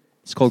 Yep.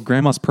 It's called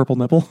Grandma's Purple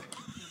Nipple.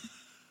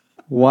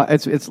 Why?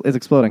 It's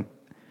exploding.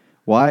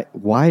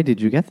 Why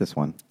did you get this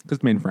one? Because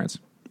it's made in France.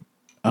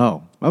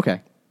 Oh,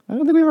 okay. I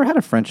don't think we ever had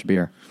a French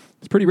beer.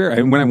 It's pretty rare.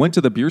 And when I went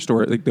to the beer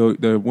store, like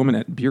the woman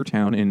at Beer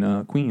Town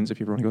in Queens, if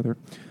you ever want to go there,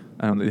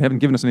 they haven't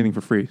given us anything for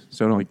free,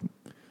 so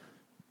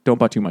don't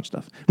buy too much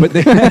stuff. But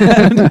they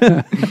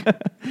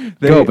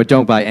Go, but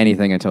don't buy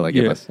anything until they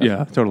give us.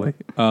 Yeah, totally.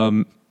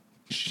 It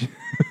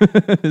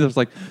was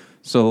like,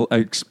 so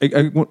Nate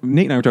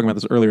and I were talking about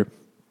this earlier.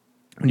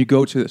 When you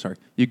go to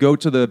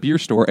the beer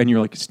store and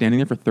you're like standing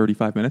there for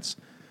 35 minutes.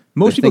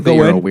 Most people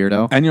go in a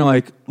weirdo, and you're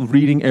like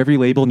reading every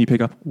label, and you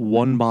pick up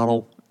one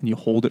bottle and you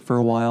hold it for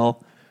a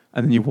while,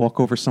 and then you walk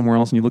over somewhere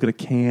else and you look at a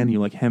can, and you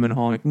like hem and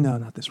haw, like, no,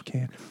 not this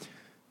can.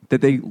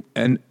 That they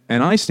and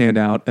I stand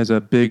out as a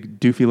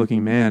big doofy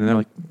looking man, and they're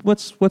like,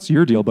 "What's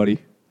your deal, buddy?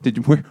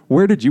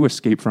 Where did you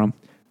escape from?"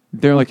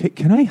 They're like, "Hey,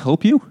 can I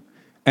help you?"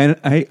 And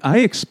I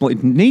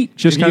explained. Nate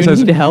just kind of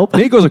says, need help?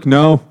 Nate goes like,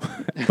 "No,"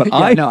 but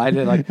Yeah, I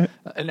did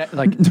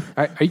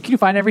can you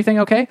find everything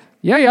okay?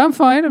 Yeah, I'm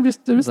fine. I'm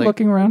just like,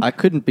 looking around. I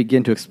couldn't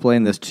begin to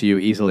explain this to you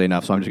easily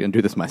enough, so I'm just going to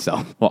do this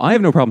myself. Well, I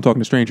have no problem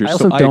talking to strangers. I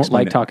also so don't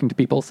like it. talking to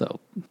people, so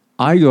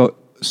I go,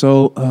 this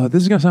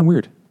is going to sound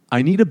weird.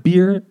 I need a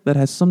beer that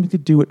has something to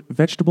do with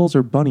vegetables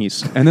or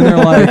bunnies. And then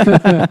they're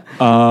like,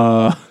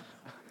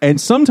 and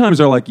sometimes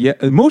they're like, yeah.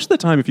 And most of the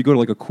time, if you go to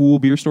like a cool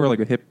beer store, like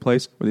a hip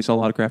place where they sell a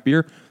lot of craft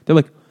beer, they're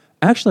like,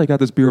 actually, I got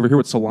this beer over here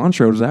with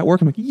cilantro. Does that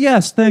work? I'm like,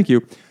 yes, thank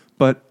you.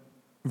 But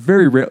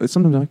very rarely,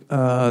 sometimes I'm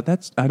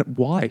like,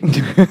 why?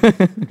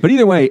 But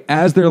either way,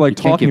 as they're like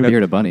talking give about beer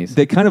to bunnies,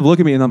 they kind of look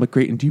at me and I'm like,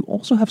 great. And do you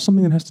also have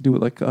something that has to do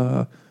with like,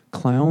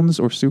 clowns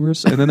or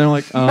sewers? And then they're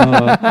like,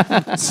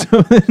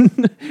 so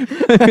then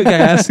I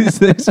ask these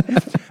things,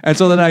 and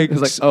so then I was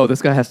like, oh,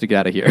 this guy has to get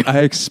out of here. I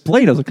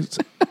explained. I was like,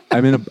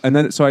 and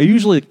then so I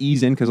usually like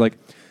ease in because like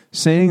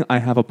saying I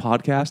have a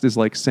podcast is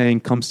like saying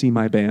come see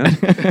my band.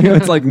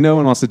 It's like no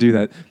one wants to do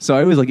that. So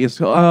I always like,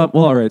 well,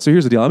 all right. So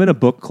here's the deal. I'm in a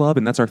book club,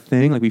 and that's our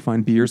thing. Like we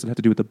find beers that have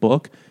to do with the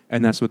book,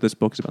 and that's what this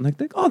book is about. And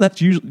like, oh,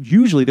 that's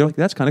usually they're like,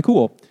 that's kind of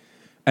cool.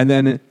 And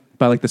then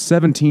by like the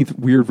 17th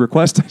weird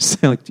request, I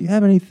say like, do you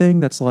have anything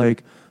that's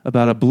like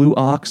about a blue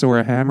ox or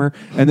a hammer?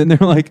 And then they're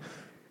like,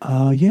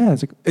 yeah.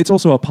 It's like, it's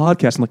also a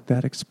podcast. I'm like,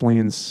 that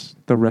explains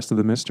the rest of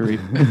the mystery.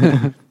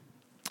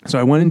 So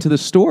I went into the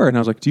store and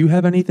I was like, do you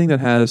have anything that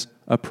has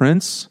a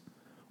prince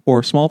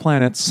or small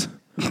planets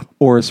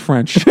or is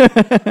French?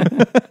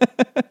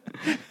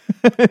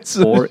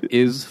 Or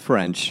is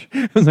French.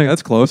 I was like,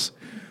 that's close.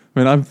 I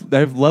mean,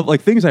 I've loved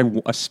like things I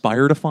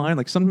aspire to find.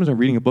 Like sometimes I'm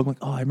reading a book, like,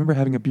 oh, I remember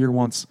having a beer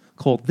once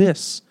called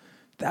this.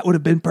 That would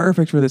have been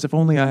perfect for this if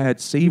only I had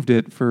saved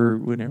it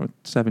for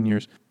 7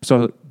 years.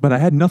 So, but I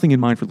had nothing in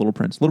mind for Little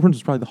Prince. Little Prince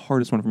was probably the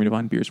hardest one for me to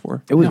find beers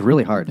for. It was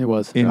really hard. It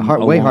was. Way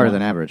harder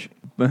than average.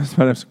 But I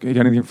was like, you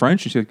got anything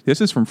French? She's like, this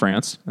is from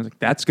France. I was like,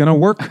 that's going to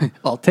work.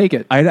 I'll take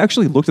it. I had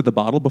actually looked at the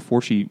bottle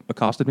before she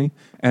accosted me,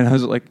 and I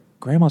was like,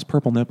 Grandma's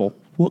Purple Nipple.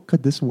 What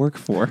could this work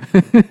for?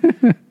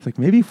 It's like,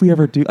 maybe if we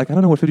ever do, like, I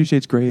don't know what 50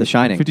 Shades Grey, The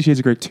Shining. 50 Shades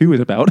of Grey 2 is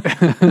about.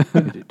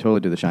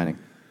 Totally do The Shining.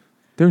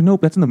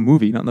 That's in the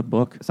movie, not in the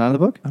book. It's not in the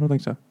book? I don't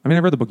think so. I mean,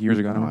 I read the book years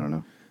ago. I don't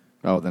know.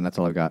 Oh, then that's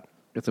all I've got.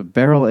 It's a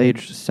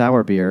barrel-aged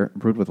sour beer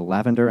brewed with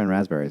lavender and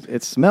raspberries.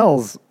 It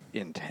smells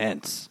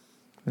intense.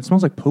 It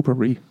smells like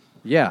potpourri.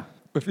 Yeah.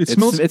 It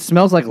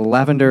smells like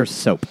lavender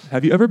soap.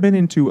 Have you ever been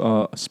into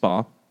a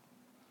spa?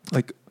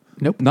 Like,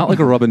 Nope. Not like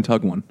a rub and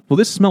tug one. Well,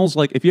 this smells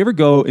like, if you ever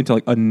go into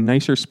like a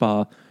nicer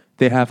spa,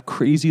 they have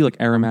crazy like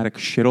aromatic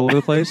shit all over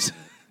the place.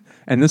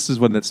 And this is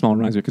what that smell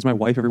reminds me of, because my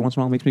wife every once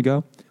in a while makes me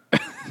go.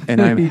 And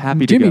I'm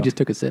happy to go. Jimmy just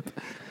took a sip.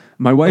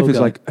 My wife is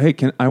God. like,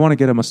 hey, I want to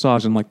get a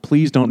massage. I'm like,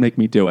 please don't make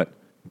me do it.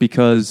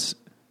 Because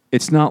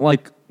it's not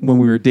like when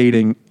we were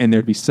dating and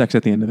there'd be sex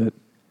at the end of it.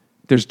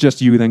 There's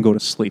just you then go to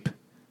sleep.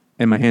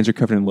 And my hands are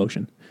covered in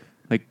lotion.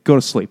 Like, go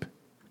to sleep.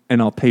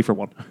 And I'll pay for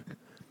one.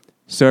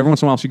 So every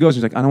once in a while she goes,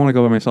 she's like, I don't want to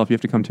go by myself. You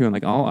have to come too. I'm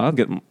like, I'll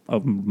get a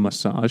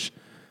massage.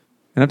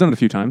 And I've done it a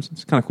few times.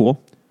 It's kind of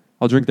cool.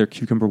 I'll drink their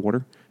cucumber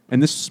water.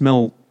 And this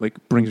smell like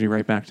brings me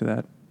right back to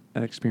that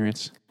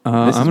experience.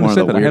 This is I'm one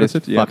of the it.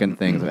 weirdest fucking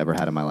things I've ever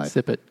had in my life.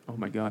 Sip it. Oh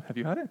my God. Have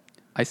you had it?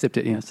 I sipped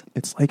it, yes.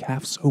 It's like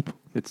half soap.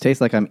 It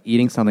tastes like I'm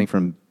eating something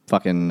from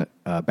fucking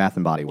Bath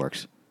and Body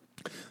Works.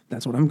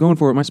 That's what I'm going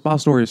for at my spa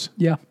stories.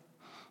 Yeah.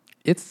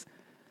 It's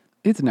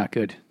not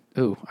good.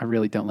 Ooh, I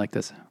really don't like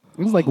this.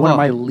 It was like one of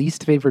my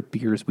least favorite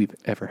beers we've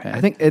ever had.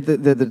 I think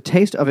the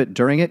taste of it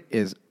during it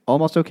is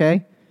almost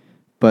okay,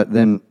 but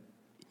then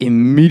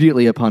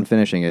immediately upon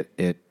finishing it,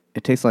 it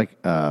tastes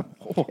like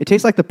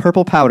the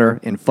purple powder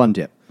in Fun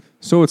Dip.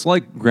 So it's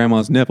like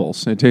grandma's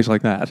nipples. It tastes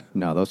like that.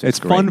 No, those. It's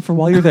great. fun for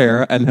while you're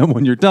there, and then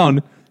when you're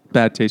done,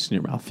 bad taste in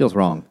your mouth. Feels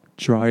wrong.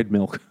 Dried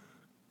milk.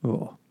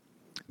 Oh.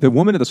 The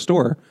woman at the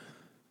store,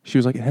 she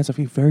was like, it has a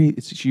very.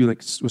 She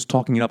like was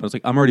talking it up. I was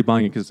like, I'm already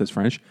buying it because it says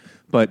French,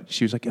 but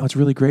she was like, oh, it's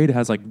really great. It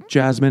has like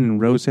jasmine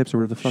and rose hips or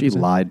whatever the fuck. She is it.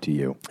 lied to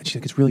you. And she's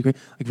like, it's really great,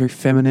 like very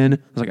feminine. I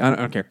was like, I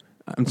don't care.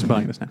 I'm just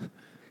buying this now.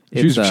 She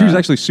It's, was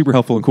actually super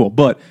helpful and cool.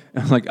 But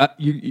I was like,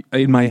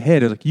 in my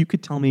head, I was like, you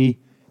could tell me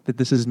that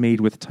this is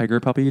made with tiger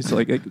puppies,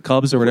 like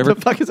cubs or whatever. What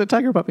the fuck is a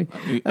tiger puppy?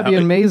 That'd be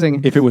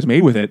amazing. If it was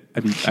made with it,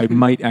 I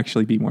might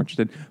actually be more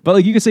interested. But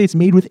like, you could say it's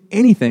made with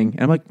anything,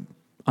 and I'm like,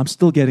 I'm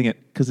still getting it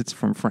because it's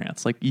from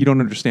France. Like, you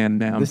don't understand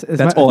now.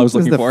 That's all I was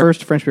looking for. This is the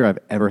first French beer I've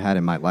ever had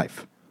in my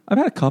life. I've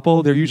had a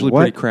couple. They're usually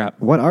pretty crap.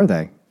 What are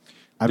they?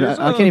 I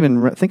can't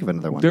even think of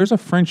another one. There's a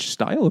French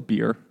style of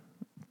beer.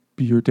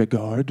 Beer de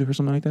garde or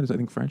something like that. Is I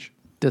think French.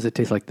 Does it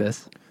taste like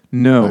this?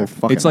 No. I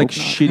fucking It's like hope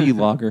not. shitty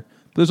lager.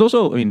 But there's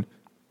also, I mean,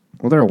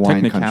 Well, they're a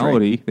wine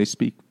technicality, country. they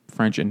speak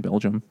French in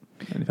Belgium.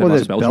 And they've had Well, lots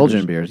there's of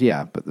Belgian beers. beers,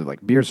 yeah, but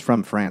like beers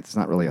from France, it's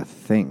not really a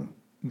thing.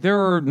 It's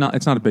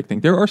not a big thing.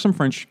 There are some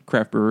French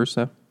craft brewers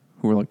though,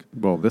 who are like,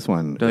 Well, this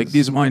one, they're like,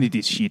 this wine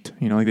is shit.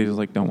 You know, like they just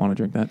like don't want to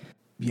drink that.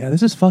 Yeah,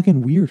 this is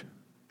fucking weird.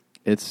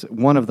 it's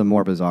one of the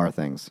more bizarre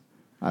things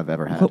I've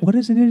ever had. What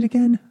is in it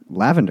again?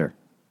 Lavender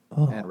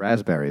and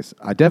raspberries.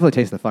 I definitely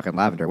taste the fucking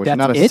lavender, which is That's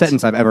not a it?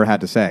 sentence I've ever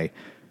had to say.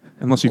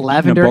 Unless you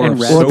Lavender and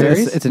Well,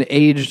 raspberries? it's an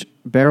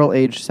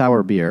barrel-aged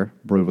sour beer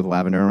brewed with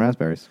lavender and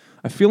raspberries.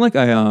 I feel like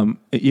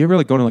you ever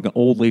like go to like an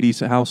old lady's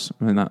house,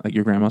 I mean, not like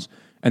your grandma's,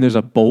 and there's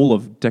a bowl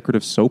of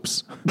decorative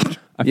soaps.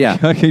 Yeah.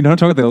 Feel like, you know what I'm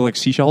talking about? They're like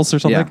seashells or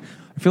something. Yeah.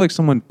 I feel like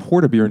someone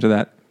poured a beer into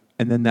that,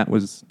 and then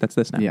that's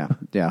this now. Yeah,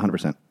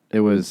 100%.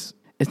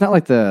 It's not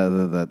like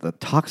the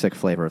toxic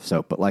flavor of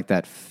soap, but like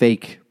that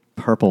fake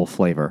purple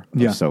flavor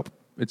of soap.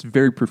 It's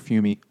very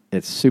perfumey.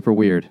 It's super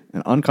weird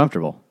and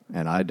uncomfortable,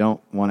 and I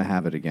don't want to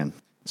have it again.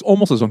 It's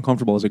almost as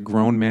uncomfortable as a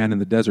grown man in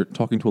the desert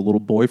talking to a little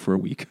boy for a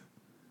week.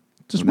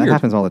 Just And that weird.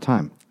 happens all the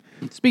time.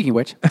 Speaking of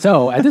which,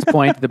 so at this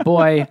point, the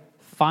boy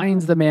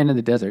finds the man in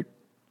the desert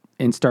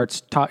and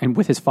starts talking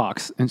with his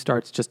fox and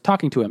starts just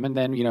talking to him. And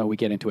then, we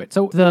get into it.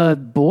 So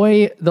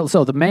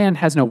the man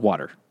has no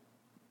water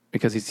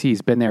because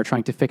he's been there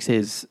trying to fix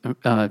his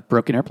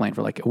broken airplane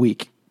for like a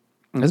week.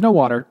 And there's no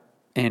water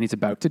and he's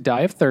about to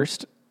die of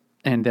thirst.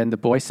 And then the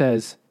boy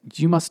says,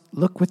 you must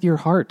look with your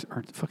heart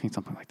or fucking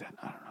something like that.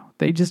 I don't know.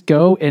 They just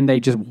go and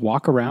they just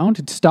walk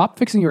around. Stop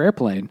fixing your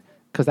airplane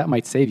because that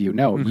might save you.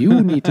 No,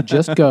 you need to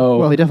just go.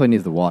 Well, he definitely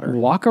needs the water.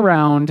 Walk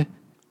around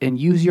and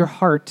use your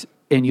heart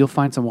and you'll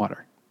find some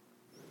water.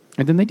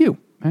 And then they do.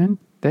 And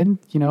then,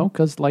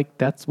 because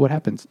that's what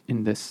happens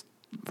in this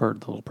for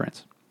the Little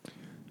Prince.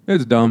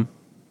 It's dumb.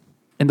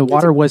 And the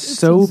water was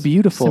so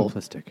beautiful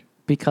Simplistic.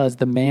 because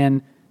the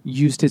man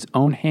used his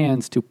own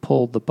hands to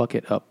pull the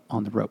bucket up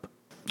on the rope.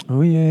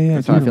 Oh, yeah.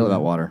 That's how I feel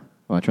about water.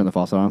 When I turn the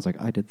faucet on, it's like,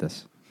 I did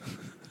this.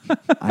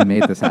 I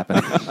made this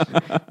happen.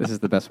 This is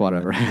the best water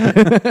I've ever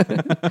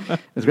had.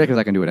 It's great because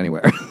I can do it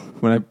anywhere.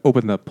 When I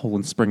opened the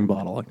Poland Spring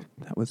bottle, like,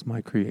 that was my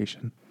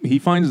creation. They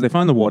find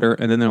the water,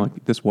 and then they're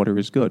like, this water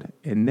is good.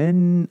 And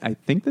then I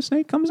think the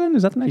snake comes in?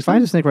 Is that the next He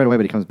finds a snake right away,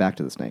 but he comes back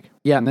to the snake.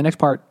 Yeah, and the next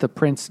part, the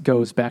prince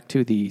goes back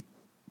to the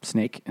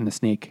snake and the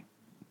snake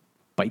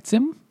bites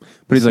him.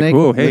 But he's like, Snake-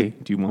 whoa, hey,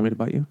 do you want me to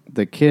bite you?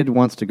 The kid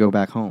wants to go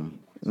back home.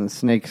 And the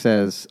snake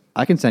says,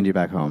 I can send you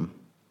back home.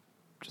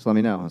 Just let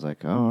me know. I was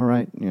like, oh, all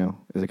right.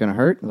 Is it going to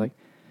hurt? I was like,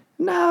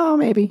 no,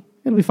 maybe.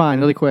 It'll be fine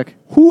really quick.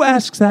 Who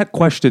asks that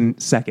question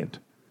second?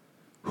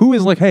 Who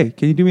is like, hey,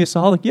 can you do me a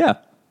solid? Like, yeah.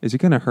 Is it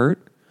going to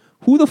hurt?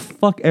 Who the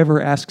fuck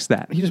ever asks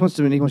that? He just wants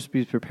to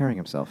be preparing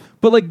himself.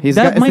 But like, It's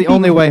that might the be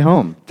only way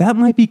home. That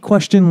might be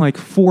question like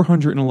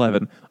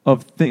 411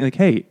 of thing. Like,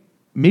 hey,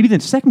 maybe the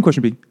second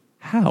question would be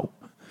how,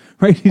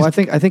 right? Well, I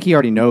think he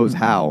already knows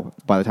how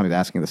by the time he's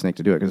asking the snake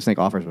to do it because the snake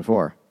offers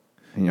before.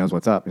 He knows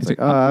what's up. He's like,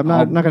 I'm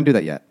not going to do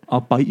that yet.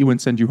 I'll bite you and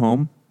send you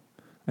home.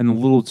 And the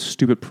little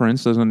stupid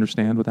prince doesn't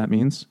understand what that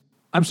means.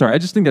 I'm sorry, I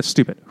just think that's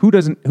stupid. Who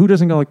doesn't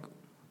go like,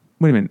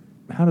 wait a minute,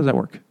 how does that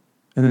work?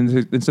 And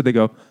then instead they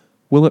go,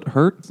 will it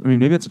hurt? I mean,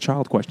 maybe it's a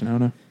child question. I don't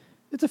know.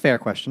 It's a fair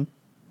question.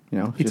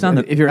 If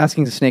If you're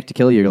asking the snake to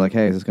kill you, you're like,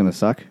 hey, is this going to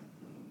suck?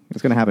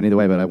 It's going to happen either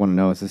way, but I want to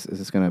know, is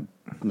this going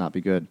to not be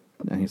good?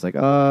 And he's like,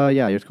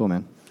 yeah, you're cool,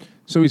 man.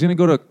 So he's going to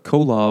go to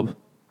Kolob.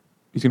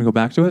 He's going to go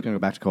back to He's it? going to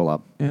go back to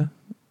Kolob Yeah.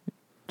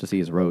 to see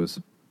his rose.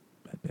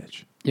 Bad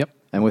bitch. Yep.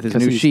 And with his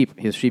 'Cause new he's-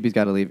 sheep, he's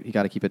got to leave. He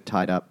got to keep it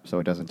tied up so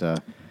it doesn't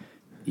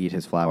eat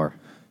his flower.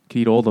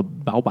 Can eat all the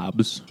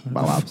baobabs.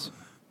 Baobabs.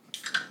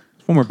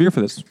 One more beer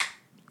for this.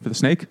 For the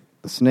snake.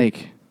 The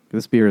snake.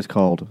 This beer is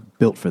called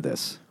Built for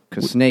This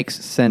because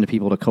snakes send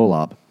people to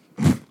Kolob.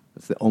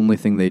 That's the only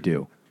thing they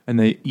do. And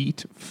they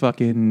eat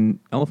fucking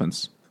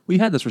elephants. We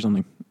had this for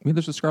something. We had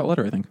this with Scarlet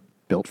Letter, I think.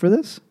 Built for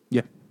this?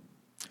 Yeah.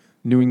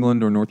 New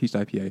England or Northeast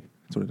IPA.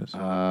 That's what it is.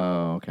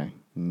 Oh, okay.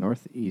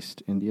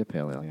 Northeast India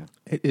Pale Ale. Yeah,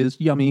 It is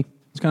yummy.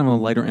 It's kind of on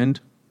the lighter end,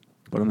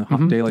 but on a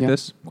hot day like yeah.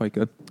 this, quite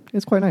good.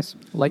 it's quite nice.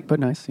 Light but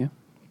nice, yeah.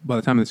 By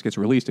the time this gets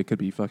released, it could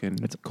be fucking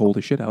cold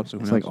as shit out. So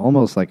who It's knows? like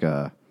almost like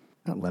a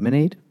not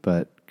lemonade,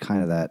 but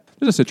kind of that.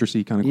 There's a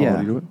citrusy kind of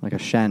quality to it. like a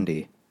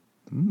shandy.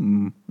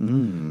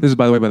 This is,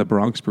 by the way, by the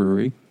Bronx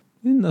Brewery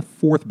in the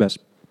fourth best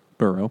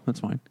borough. That's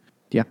fine.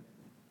 Yeah,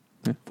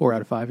 4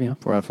 out of 5, yeah.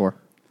 4 out of 4.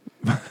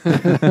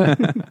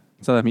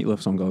 That's how that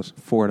Meatloaf song goes.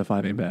 4 out of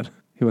 5 ain't bad.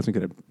 He wasn't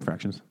good at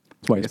fractions.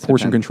 That's why his Guess it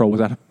portion depends.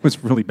 control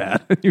was really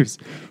bad. he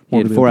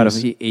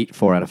He ate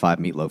 4 out of 5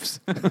 meatloafs,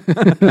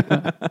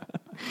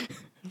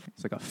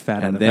 It's like a fat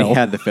and out of they hell.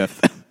 had the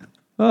 5th.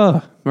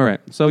 All right.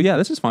 So yeah,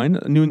 this is fine.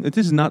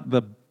 This is not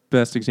the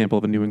best example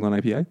of a New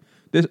England IPA.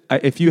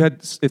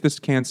 If this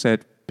can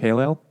said pale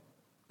ale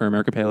or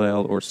American pale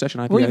ale or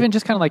session IPA, Or even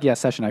just kind of like,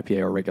 session IPA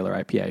or regular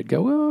IPA. I'd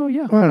go, oh,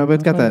 yeah. Well, no, but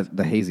it's got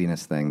the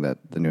haziness thing that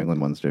the New England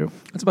ones do.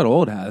 that's about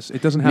all it has.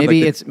 It doesn't have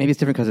Maybe like it's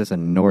different because it's a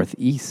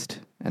Northeast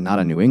and not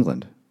a New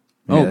England.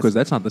 because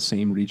that's not the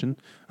same region.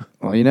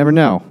 Well, you never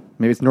know.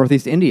 Maybe it's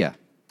Northeast India,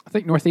 I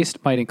think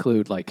Northeast might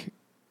include like,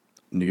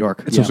 New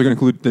York. It's also going to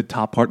include the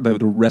top part, the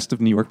rest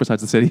of New York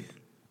besides the city.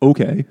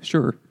 Okay,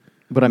 sure.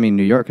 But I mean,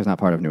 New York is not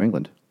part of New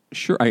England.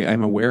 Sure,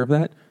 I'm aware of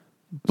that.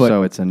 But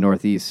So it's a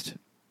Northeast.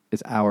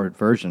 It's our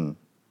version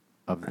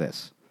of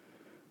this.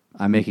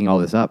 I'm making all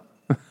this up,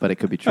 but it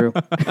could be true.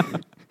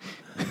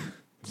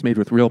 it's made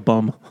with real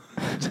bum,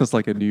 just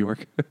like in New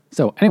York.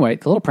 so anyway,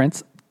 the little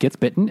prince gets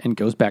bitten and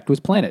goes back to his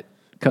planet.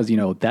 Because,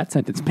 that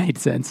sentence made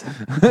sense.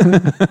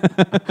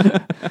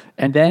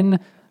 And then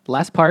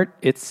last part,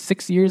 it's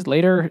 6 years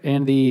later,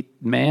 and the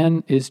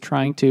man is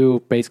trying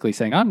to basically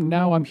saying,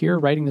 I'm here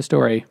writing the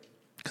story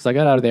because I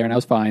got out of there and I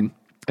was fine.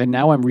 And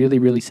now I'm really,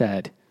 really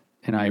sad.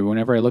 And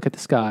whenever I look at the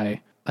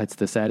sky, it's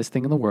the saddest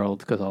thing in the world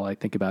because all I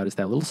think about is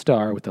that little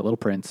star with that little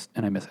prince,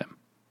 and I miss him.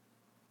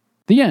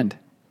 The end.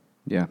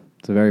 Yeah,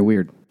 it's a very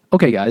weird.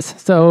 Okay, guys,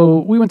 so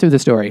we went through the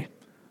story.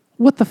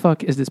 What the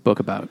fuck is this book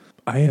about?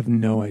 I have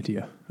no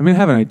idea. I mean, I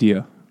have an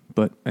idea,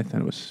 but I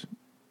thought it was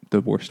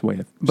the worst way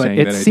of But saying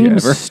it that idea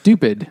seems ever.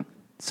 stupid.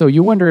 So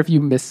you wonder if you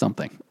missed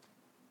something.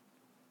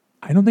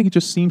 I don't think it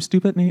just seems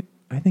stupid, Nate.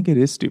 I think it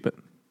is stupid.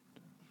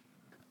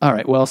 All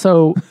right. Well,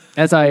 so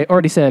as I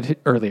already said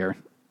earlier,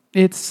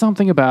 it's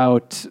something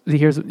about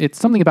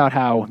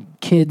how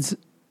kids.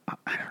 I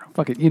don't know.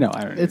 Fuck it. I don't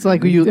know. It's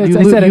like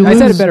I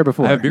said it better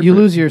before. I have beer You for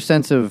it. lose your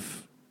sense of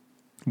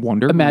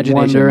Wonder? Imagination.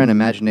 wonder and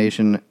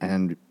imagination,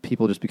 and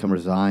people just become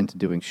resigned to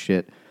doing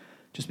shit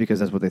just because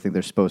that's what they think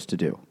they're supposed to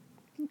do.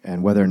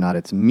 And whether or not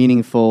it's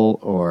meaningful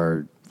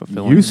or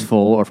Fulfilling. useful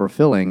or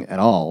fulfilling at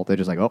all, they're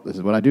just like, oh, this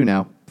is what I do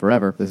now,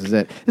 forever. This is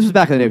it. This was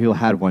back in the day people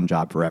had one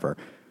job forever.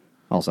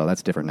 Also,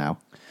 that's different now.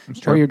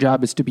 Or your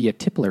job is to be a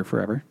tippler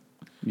forever.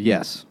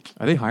 Yes.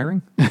 Are they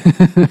hiring?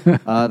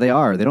 They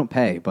are. They don't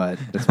pay, but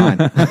it's fine.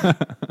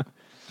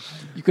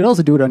 You could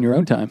also do it on your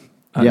own time.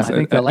 Yeah. I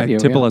think they'll let you.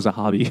 tipple yeah. as a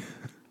hobby.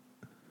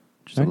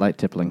 Just a light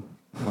tippling.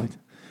 Right.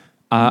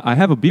 I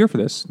have a beer for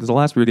this. This is the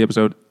last beer of the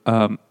episode.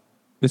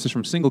 This is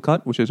from Single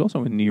Cut, which is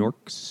also in New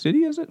York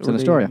City, is it? It's in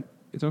Astoria.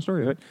 It's in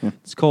Astoria, right? Yeah.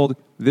 It's called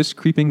This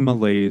Creeping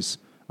Malaise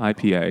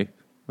IPA,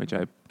 which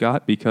I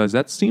got because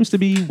that seems to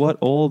be what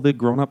all the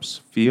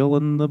grown-ups feel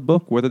in the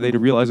book, whether they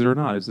realize it or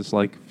not. Is this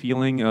like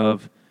feeling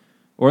of,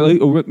 or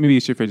maybe you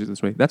should phrase it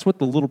this way. That's what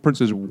the Little Prince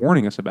is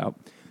warning us about.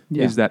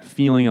 Yeah. Is that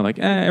feeling of like,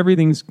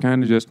 everything's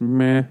kind of just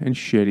meh and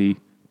shitty,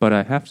 but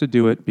I have to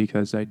do it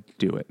because I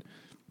do it.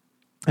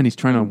 And he's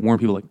trying to warn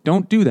people like,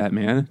 don't do that,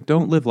 man.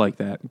 Don't live like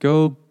that.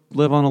 Go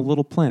live on a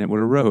little planet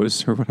with a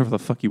rose or whatever the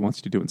fuck he wants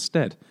you to do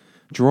instead.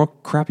 Draw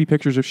crappy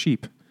pictures of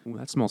sheep. Ooh,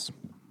 that smells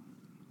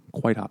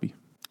quite hoppy.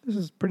 This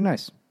is pretty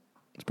nice.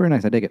 It's pretty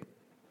nice. I dig it.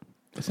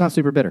 It's not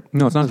super bitter.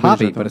 No, it's not as It's bitter as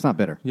I hoppy, thought. but it's not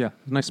bitter. Yeah,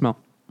 nice smell.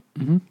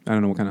 Mm-hmm. I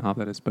don't know what kind of hop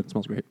that is, but it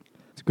smells great.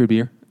 It's a good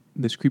beer.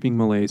 This Creeping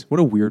Malaise. What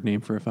a weird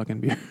name for a fucking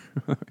beer.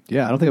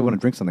 Yeah, I don't think I want to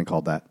drink something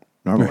called that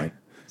normally.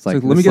 It's like,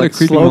 like, let me it's get a like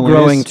creeping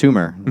slow-growing malaise.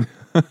 tumor.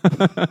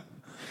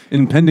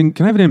 Impending.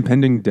 Can I have an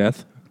impending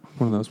death?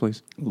 One of those,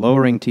 please.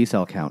 Lowering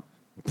T-cell count.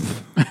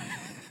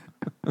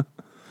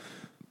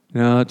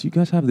 Do you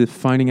guys have the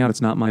Finding Out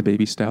It's Not My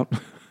Baby Stout?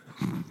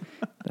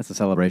 That's a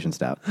celebration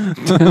stout.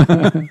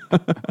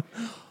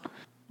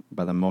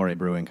 By the Maury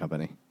Brewing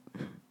Company.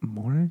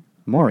 Maury?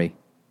 Maury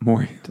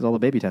Maury. does all the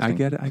baby testing. I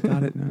get it. I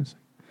got it. No,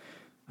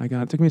 I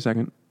got it. Took me a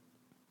second.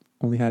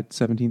 Only had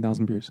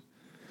 17,000 beers.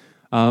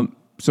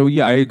 So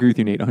yeah, I agree with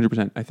you, Nate,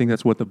 100%. I think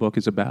that's what the book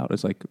is about.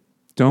 It's like,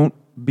 don't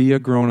be a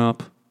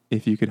grown-up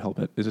if you could help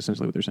it, is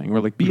essentially what they're saying.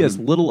 Or like, be as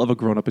little of a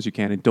grown-up as you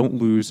can and don't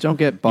lose Don't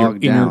get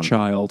bogged your inner down.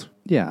 child.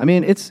 Yeah, I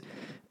mean, it's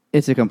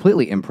a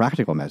completely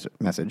impractical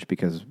message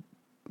because,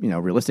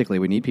 realistically,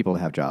 we need people to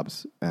have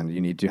jobs and you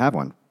need to have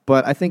one.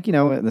 But I think,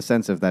 in the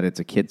sense of that it's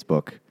a kid's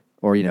book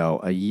or,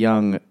 not a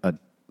young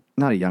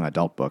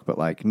adult book, but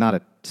like not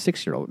a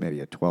 6-year-old, maybe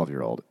a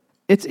 12-year-old.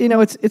 It's,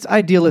 it's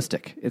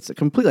idealistic. It's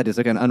completely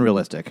idealistic and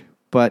unrealistic,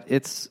 but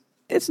it's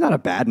not a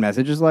bad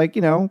message. It's like,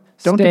 don't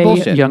do Stay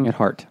bullshit. young at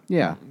heart.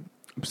 Yeah.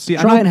 See,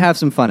 Try and have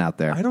some fun out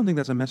there. I don't think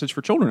that's a message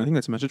for children. I think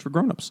that's a message for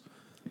grown-ups.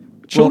 Well,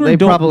 Children they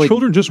don't. probably-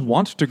 Children just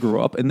want to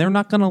grow up, and they're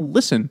not going to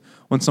listen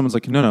when someone's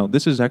like, "No,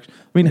 this is actually."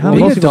 I mean, how Well,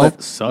 many most people adult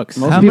that- sucks.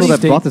 Most How people many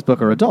that bought this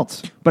book are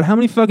adults. But how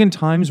many fucking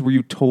times were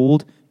you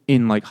told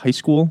in like high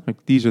school,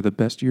 like these are the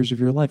best years of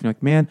your life? And you're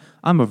like, man,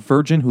 I'm a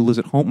virgin who lives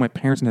at home with my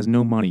parents and has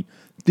no money.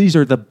 These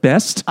are the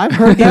best. I've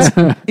heard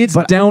that. It's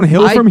but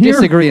downhill I from here.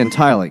 disagree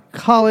entirely.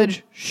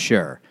 College,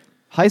 sure.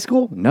 High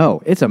school,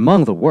 no. It's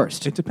among the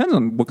worst. It depends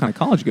on what kind of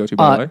college you go to,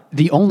 by the way.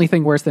 The only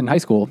thing worse than high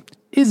school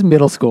is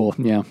middle school.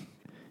 Yeah.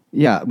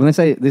 Yeah, when they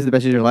say these are the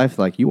best years of your life,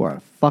 like, you are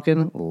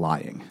fucking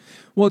lying.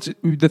 Well,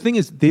 the thing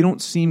is, they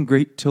don't seem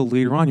great till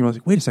later on. You're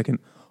like, wait a second.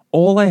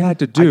 All I had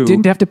to do... I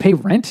didn't have to pay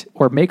rent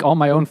or make all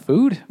my own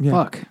food? Yeah,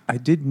 Fuck. I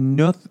did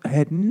nothing. I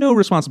had no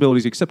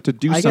responsibilities except to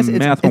do I some guess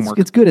math homework.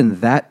 It's good in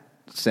that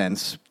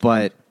sense,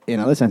 but in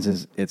other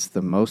senses, it's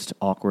the most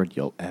awkward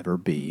you'll ever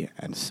be,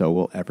 and so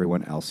will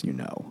everyone else you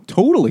know.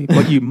 Totally.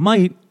 But you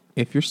might,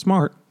 if you're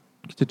smart,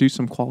 get to do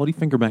some quality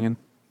finger banging.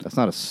 That's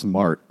not a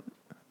smart...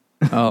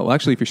 Well,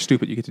 actually, if you're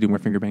stupid, you get to do more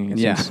finger banging.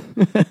 Yeah.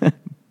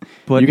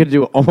 But you get to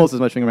do almost as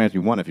much finger banging as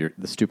you want if you're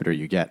the stupider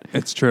you get.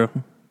 It's true.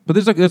 But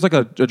there's like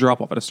a drop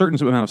off at a certain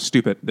amount of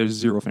stupid. There's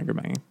zero finger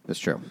banging. That's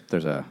true.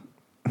 There's a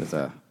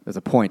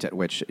point at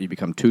which you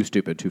become too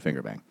stupid to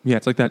finger bang. Yeah,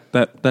 it's like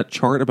that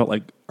chart about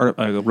like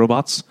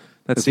robots.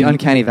 It's the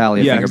uncanny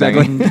valley of finger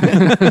exactly.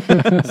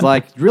 banging. It's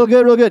like real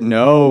good.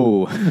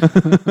 No.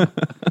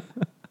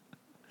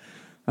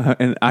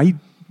 And I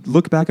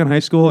look back on high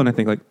school and I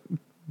think like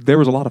there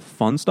was a lot of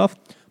fun stuff,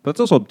 but it's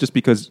also just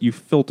because you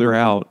filter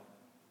out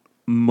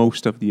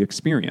most of the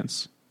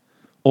experience.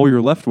 All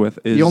you're left with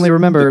is you only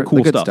remember the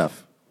cool the good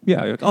stuff.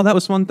 Yeah. Like, oh, that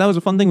was fun. That was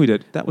a fun thing we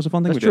did. That was a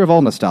fun thing That's we did. true of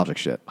all nostalgic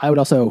shit. I would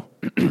also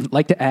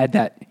like to add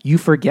that you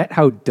forget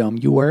how dumb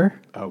you were.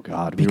 Oh,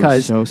 God.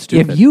 Because we were so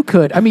stupid. if you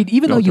could, I mean,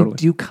 even though you totally.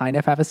 do kind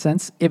of have a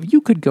sense, if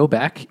you could go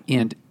back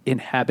and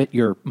inhabit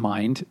your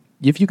mind,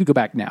 if you could go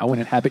back now and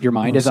inhabit your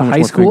mind as so a much high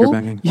more finger school,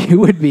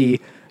 banging.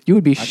 you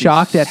would be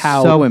shocked at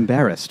how So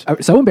embarrassed.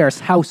 so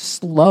embarrassed how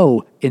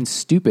slow and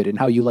stupid and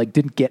how you like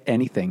didn't get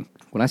anything.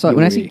 When I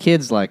see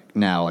kids like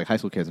now, like high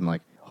school kids, I'm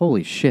like,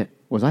 holy shit,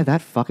 was I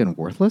that fucking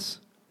worthless?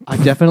 I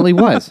definitely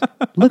was.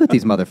 Look at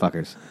these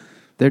motherfuckers.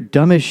 They're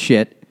dumb as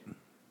shit.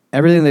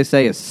 Everything they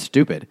say is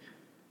stupid.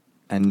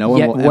 And no one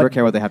Yet will ever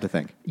care what they have to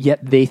think. Yet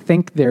they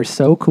think they're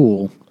so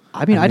cool.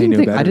 I mean, And I they didn't knew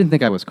think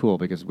better. I was cool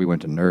because we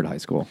went to nerd high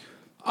school.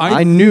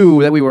 I I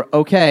knew that we were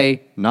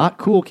okay, not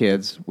cool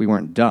kids. We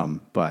weren't dumb,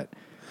 but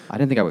I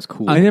didn't think I was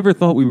cool. I never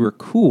thought we were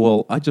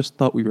cool. I just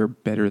thought we were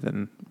better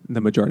than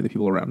the majority of the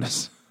people around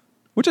us.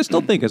 Which I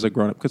still think as a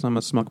grown-up because I'm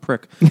a smug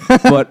prick.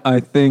 But I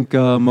think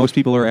most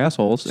people are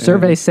assholes. and-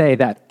 Surveys say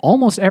that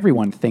almost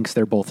everyone thinks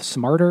they're both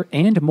smarter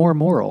and more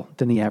moral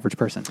than the average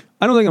person.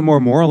 I don't think I'm more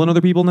moral than other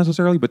people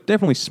necessarily, but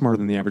definitely smarter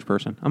than the average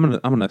person. I'm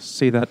gonna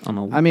say that on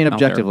a. I mean, out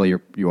there. objectively,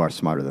 you are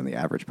smarter than the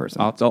average person.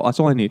 That's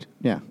all I need.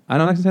 Yeah. I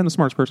don't actually say I'm the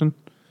smartest person.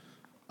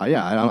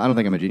 Yeah, I don't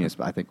think I'm a genius,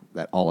 but I think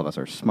that all of us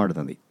are smarter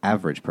than the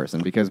average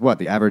person because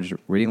the average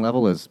reading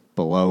level is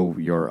below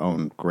your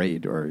own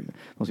grade, or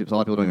a lot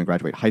of people don't even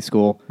graduate high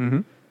school. Mm-hmm.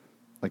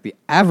 Like the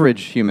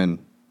average human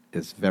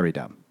is very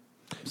dumb,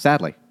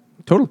 sadly.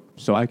 Totally.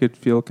 So I could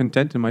feel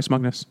content in my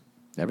smugness.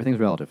 Everything's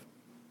relative.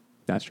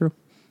 That's true.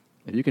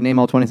 If you can name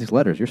all 26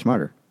 letters, you're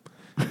smarter.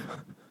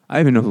 I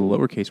even know the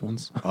lowercase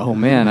ones. Oh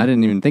man, I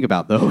didn't even think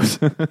about those.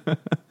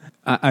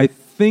 I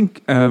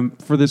think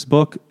for this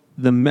book,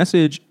 the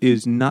message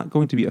is not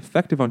going to be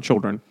effective on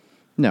children.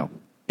 No.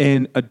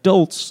 And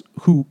adults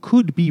who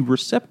could be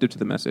receptive to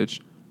the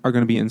message are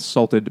going to be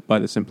insulted by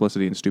the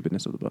simplicity and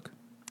stupidness of the book.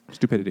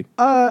 Stupidity.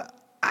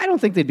 I don't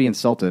think they'd be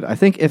insulted. I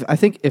think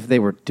if they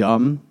were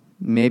dumb,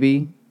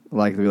 maybe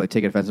like they would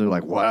take it offensively,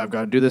 like, "What? I've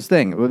got to do this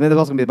thing." But there's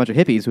also going to be a bunch of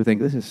hippies who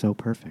think this is so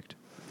perfect.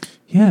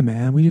 Yeah,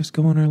 man, we just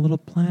go on our little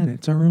planet.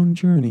 It's our own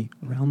journey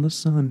around the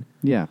sun.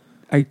 Yeah.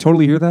 I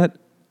totally hear that,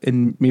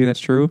 and maybe that's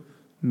true.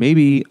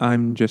 Maybe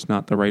I'm just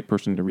not the right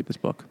person to read this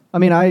book. I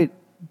mean, I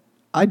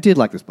did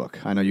like this book.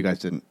 I know you guys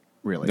didn't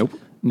really. Nope.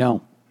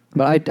 No.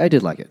 But I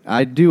did like it.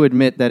 I do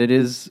admit that it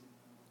is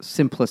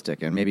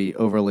simplistic and maybe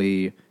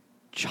overly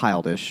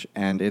childish,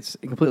 and it's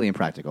completely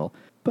impractical.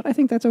 But I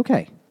think that's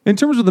okay. In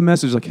terms of the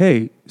message, like,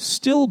 hey,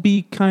 still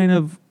be kind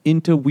of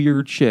into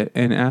weird shit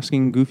and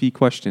asking goofy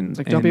questions.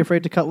 Like, don't be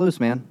afraid to cut loose,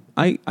 man.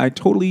 I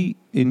totally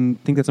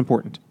think that's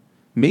important.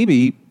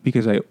 Maybe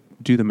because I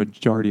do the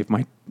majority of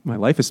my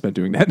life is spent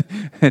doing that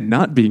and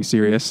not being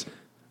serious,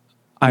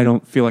 I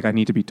don't feel like I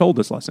need to be told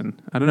this lesson.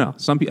 I don't know.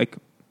 Some people,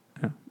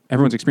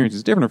 everyone's experience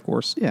is different, of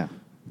course. Yeah.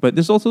 But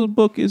this also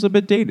book is a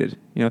bit dated.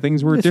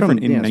 Things were It's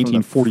different from- in it's from the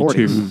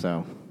 1942. 40s,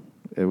 so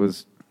it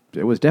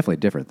was definitely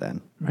different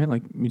then. Right?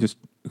 Like, you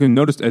can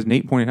notice, as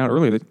Nate pointed out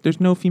earlier, that there's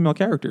no female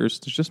characters.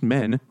 There's just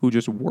men who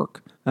just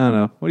work. I don't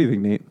know. What do you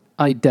think, Nate?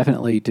 I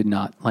definitely did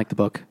not like the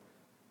book,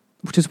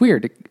 which is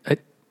weird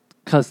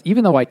because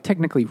even though I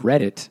technically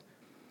read it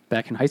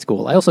back in high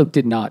school, I also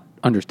did not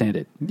understand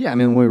it. Yeah, I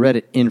mean, when we read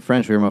it in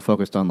French, we were more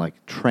focused on like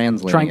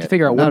translating Trying to it,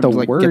 figure out what not the to,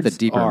 like, words get the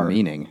deeper are.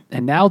 meaning.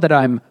 And now that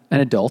I'm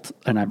an adult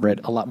and I've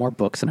read a lot more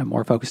books and I'm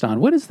more focused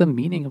on what is the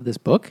meaning of this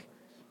book,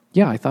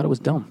 yeah, I thought it was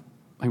dumb.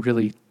 I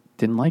really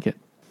didn't like it.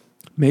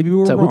 Maybe we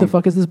were So wrong. who the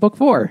fuck is this book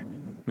for?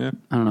 Yeah.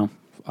 I don't know.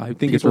 I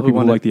think it's People for who people who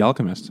wanna- like The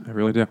Alchemist. I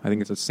really do. I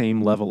think it's the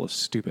same level of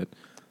stupid.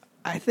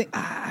 I think,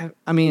 I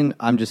mean,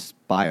 I'm just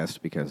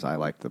biased because I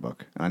liked the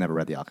book. And I never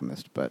read The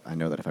Alchemist, but I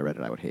know that if I read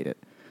it, I would hate it.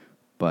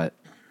 But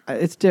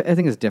I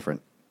think it's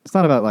different. It's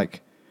not about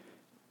like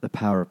the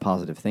power of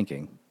positive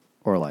thinking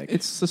or like...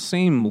 It's the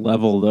same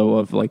level, though,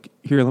 of like,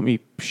 here, let me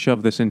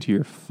shove this into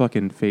your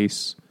fucking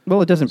face.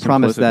 Well, it doesn't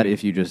promise that simplicity.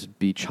 if you just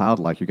be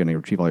childlike, you're going to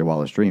achieve all your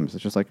wildest dreams.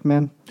 It's just like,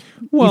 man,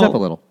 Well, ease up a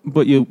little.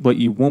 But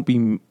you won't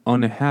be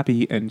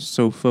unhappy and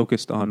so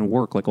focused on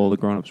work like all the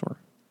grown-ups were,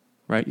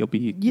 right? You'll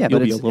be Yeah, you'll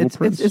but be a little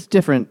prince. it's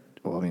different.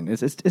 Well, I mean,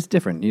 it's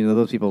different. You know,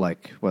 those people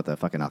like what the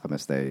fucking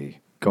alchemists,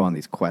 they go on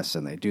these quests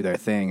and they do their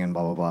thing and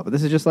blah blah blah. But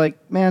this is just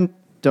like, man,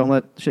 don't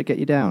let shit get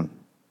you down.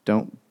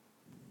 Don't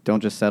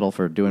just settle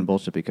for doing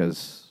bullshit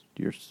because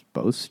you're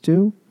supposed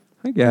to.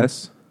 I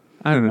guess.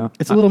 I don't know.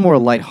 It's a little more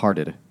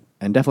lighthearted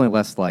and definitely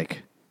less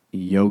like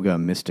yoga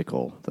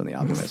mystical than the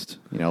alchemist.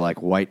 You know,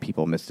 like white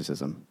people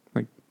mysticism.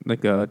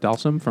 like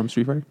Dalsum from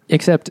Street Fighter.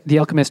 Except The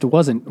Alchemist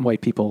wasn't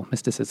white people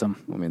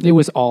mysticism. I mean, it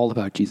was all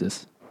about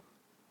Jesus.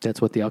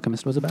 That's what The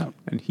Alchemist was about.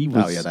 And he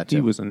was that he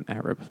too. was an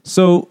Arab.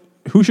 So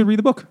who should read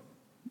the book?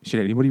 Should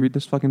anybody read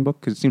this fucking book?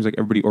 Because it seems like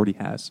everybody already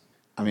has.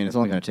 I mean, it's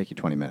only going to take you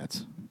 20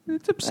 minutes.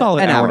 It's a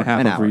solid An hour hour, and a half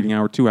an of hour.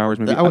 reading, 2 hours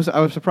maybe. I was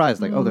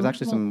surprised. Like, oh, there's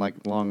actually some like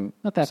long.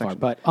 Not that section.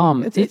 far,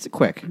 but it's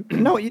quick.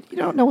 No, you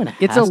don't know when.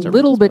 it's a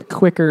little bit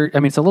quicker. I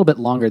mean, it's a little bit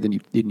longer than you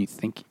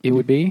think it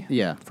would be.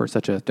 Yeah. For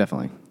such a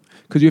Definitely.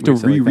 Because you have to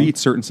Weird silly reread thing.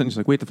 certain sentences.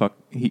 Like, wait, the fuck?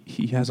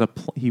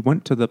 He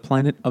went to the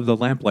planet of the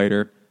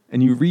lamplighter,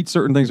 and you read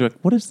certain things. You're like,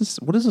 what is this?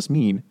 What does this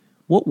mean?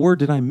 What word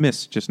did I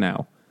miss just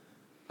now?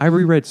 I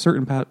reread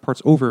certain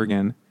parts over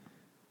again.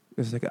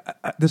 It's like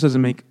this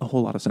doesn't make a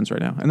whole lot of sense right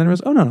now. And then it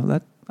was, oh no,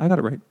 that I got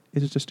it right.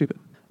 It is just stupid.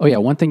 Oh yeah,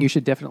 one thing you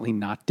should definitely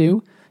not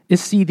do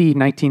is see the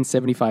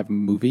 1975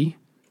 movie.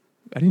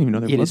 I didn't even know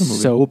there It was a is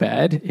movie. so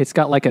bad. It's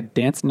got like a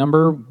dance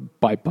number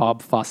by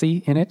Bob Fosse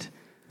in it.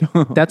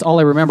 That's all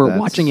I remember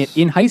watching it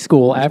in high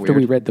school after we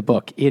weird. read the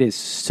book. It is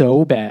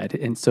so bad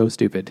and so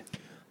stupid. I'm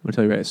gonna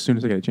tell you right. As soon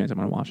as I get a chance, I'm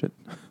gonna watch it.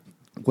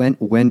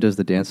 When does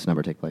the dance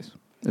number take place?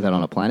 Is that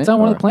on a planet? It's on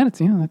one of or- the planets,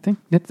 yeah, I think.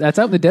 That's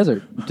out in the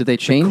desert. Did they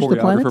change the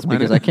choreographer planets? planet?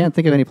 Because I can't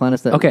think of any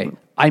planets that. Okay,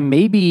 I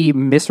may be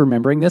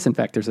misremembering this. In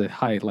fact, there's a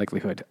high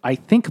likelihood. I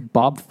think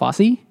Bob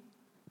Fosse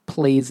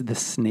plays the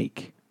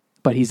snake,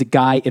 but he's a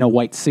guy in a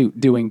white suit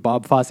doing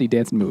Bob Fosse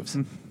dance moves.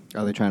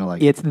 Are they trying to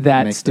like? It's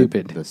that make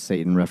stupid. The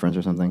Satan reference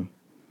or something.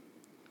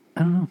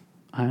 I don't know.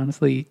 I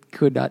honestly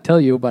could not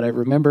tell you, but I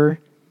remember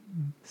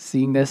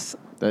seeing this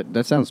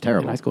That sounds in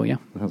terrible. high school, yeah.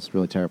 That sounds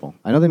really terrible.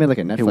 I know they made like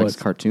a was. Netflix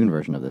cartoon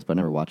version of this, but I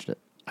never watched it.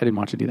 I didn't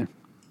watch it either.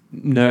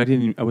 No, I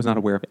didn't. I was not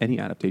aware of any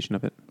adaptation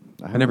of it.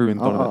 I never even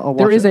thought of it. I'll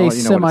There watch is it. a I'll let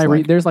you know what it's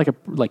like. there's like a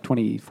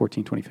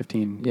 2014,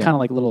 2015, Yeah. kind of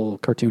like little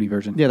cartoony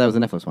version. Yeah, that was the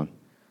Netflix one.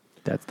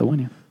 That's the one,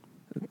 yeah.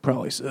 It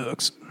probably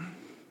sucks.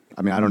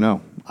 I mean, I don't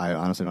know. I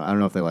honestly don't. I don't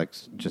know if they like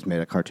just made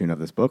a cartoon of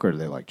this book or do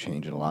they like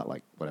change it a lot,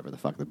 like whatever the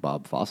fuck the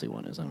Bob Fosse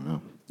one is. I don't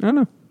know. I don't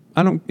know.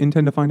 I don't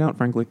intend to find out,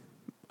 frankly.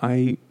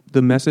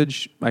 The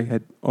message I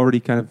had already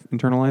kind of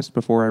internalized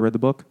before I read the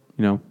book.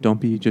 You know, don't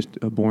be just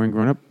a boring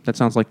grown-up. That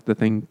sounds like the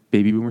thing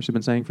baby boomers have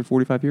been saying for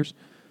 45 years.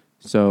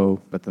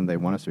 So, But then they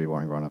want us to be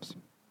boring grown-ups.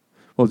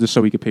 well, just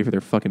so we could pay for their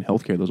fucking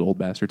healthcare, those old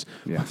bastards.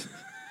 Yeah.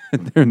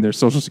 and their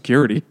social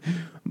security.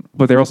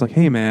 But they're also like,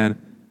 hey,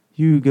 man,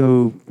 you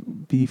go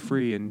be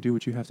free and do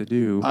what you have to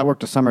do. I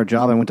worked a summer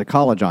job and went to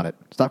college on it.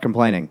 Stop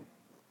complaining.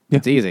 Yeah.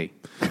 It's easy.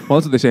 Well,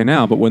 that's what they say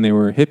now, but when they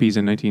were hippies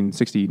in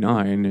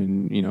 1969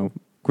 and, you know,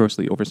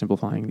 grossly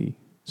oversimplifying the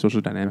social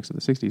dynamics of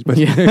the 60s,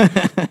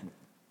 but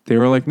they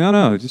were like,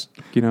 no, just,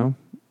 you know,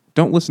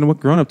 don't listen to what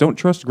grown-up, don't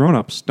trust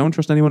grown-ups. Don't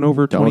trust anyone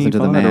over Don't 25 listen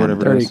to the man. or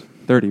whatever 30. it is.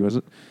 30, was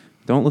it?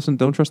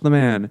 Don't trust the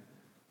man.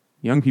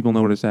 Young people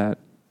know what it's at.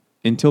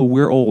 Until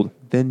we're old,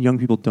 then young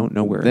people don't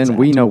know where it's at. Then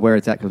we know where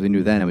it's at because we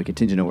knew then and we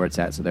continue to know where it's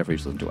at, so therefore you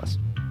should listen to us.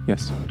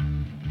 Yes.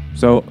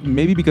 So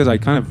maybe because I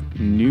kind of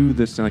knew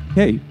this, like,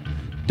 hey,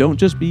 don't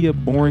just be a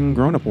boring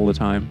grown-up all the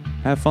time.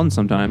 Have fun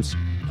sometimes.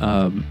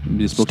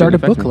 This book Start a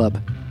didn't affect book me.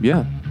 club.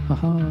 Yeah.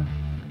 Haha.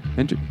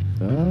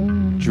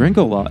 And drink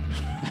a lot.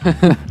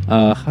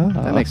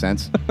 That makes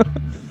sense.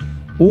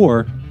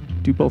 Or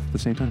do both at the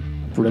same time.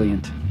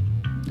 Brilliant.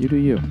 You do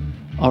you.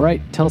 All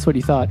right, tell us what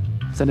you thought.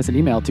 Send us an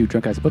email to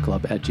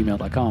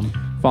drunkguysbookclub@gmail.com.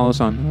 Follow us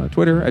on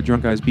Twitter at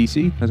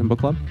DrunkGuysBC, as in book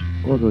club.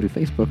 Or go to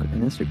Facebook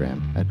and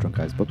Instagram at Drunk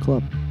Guys Book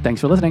Club.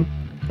 Thanks for listening.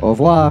 Au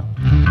revoir.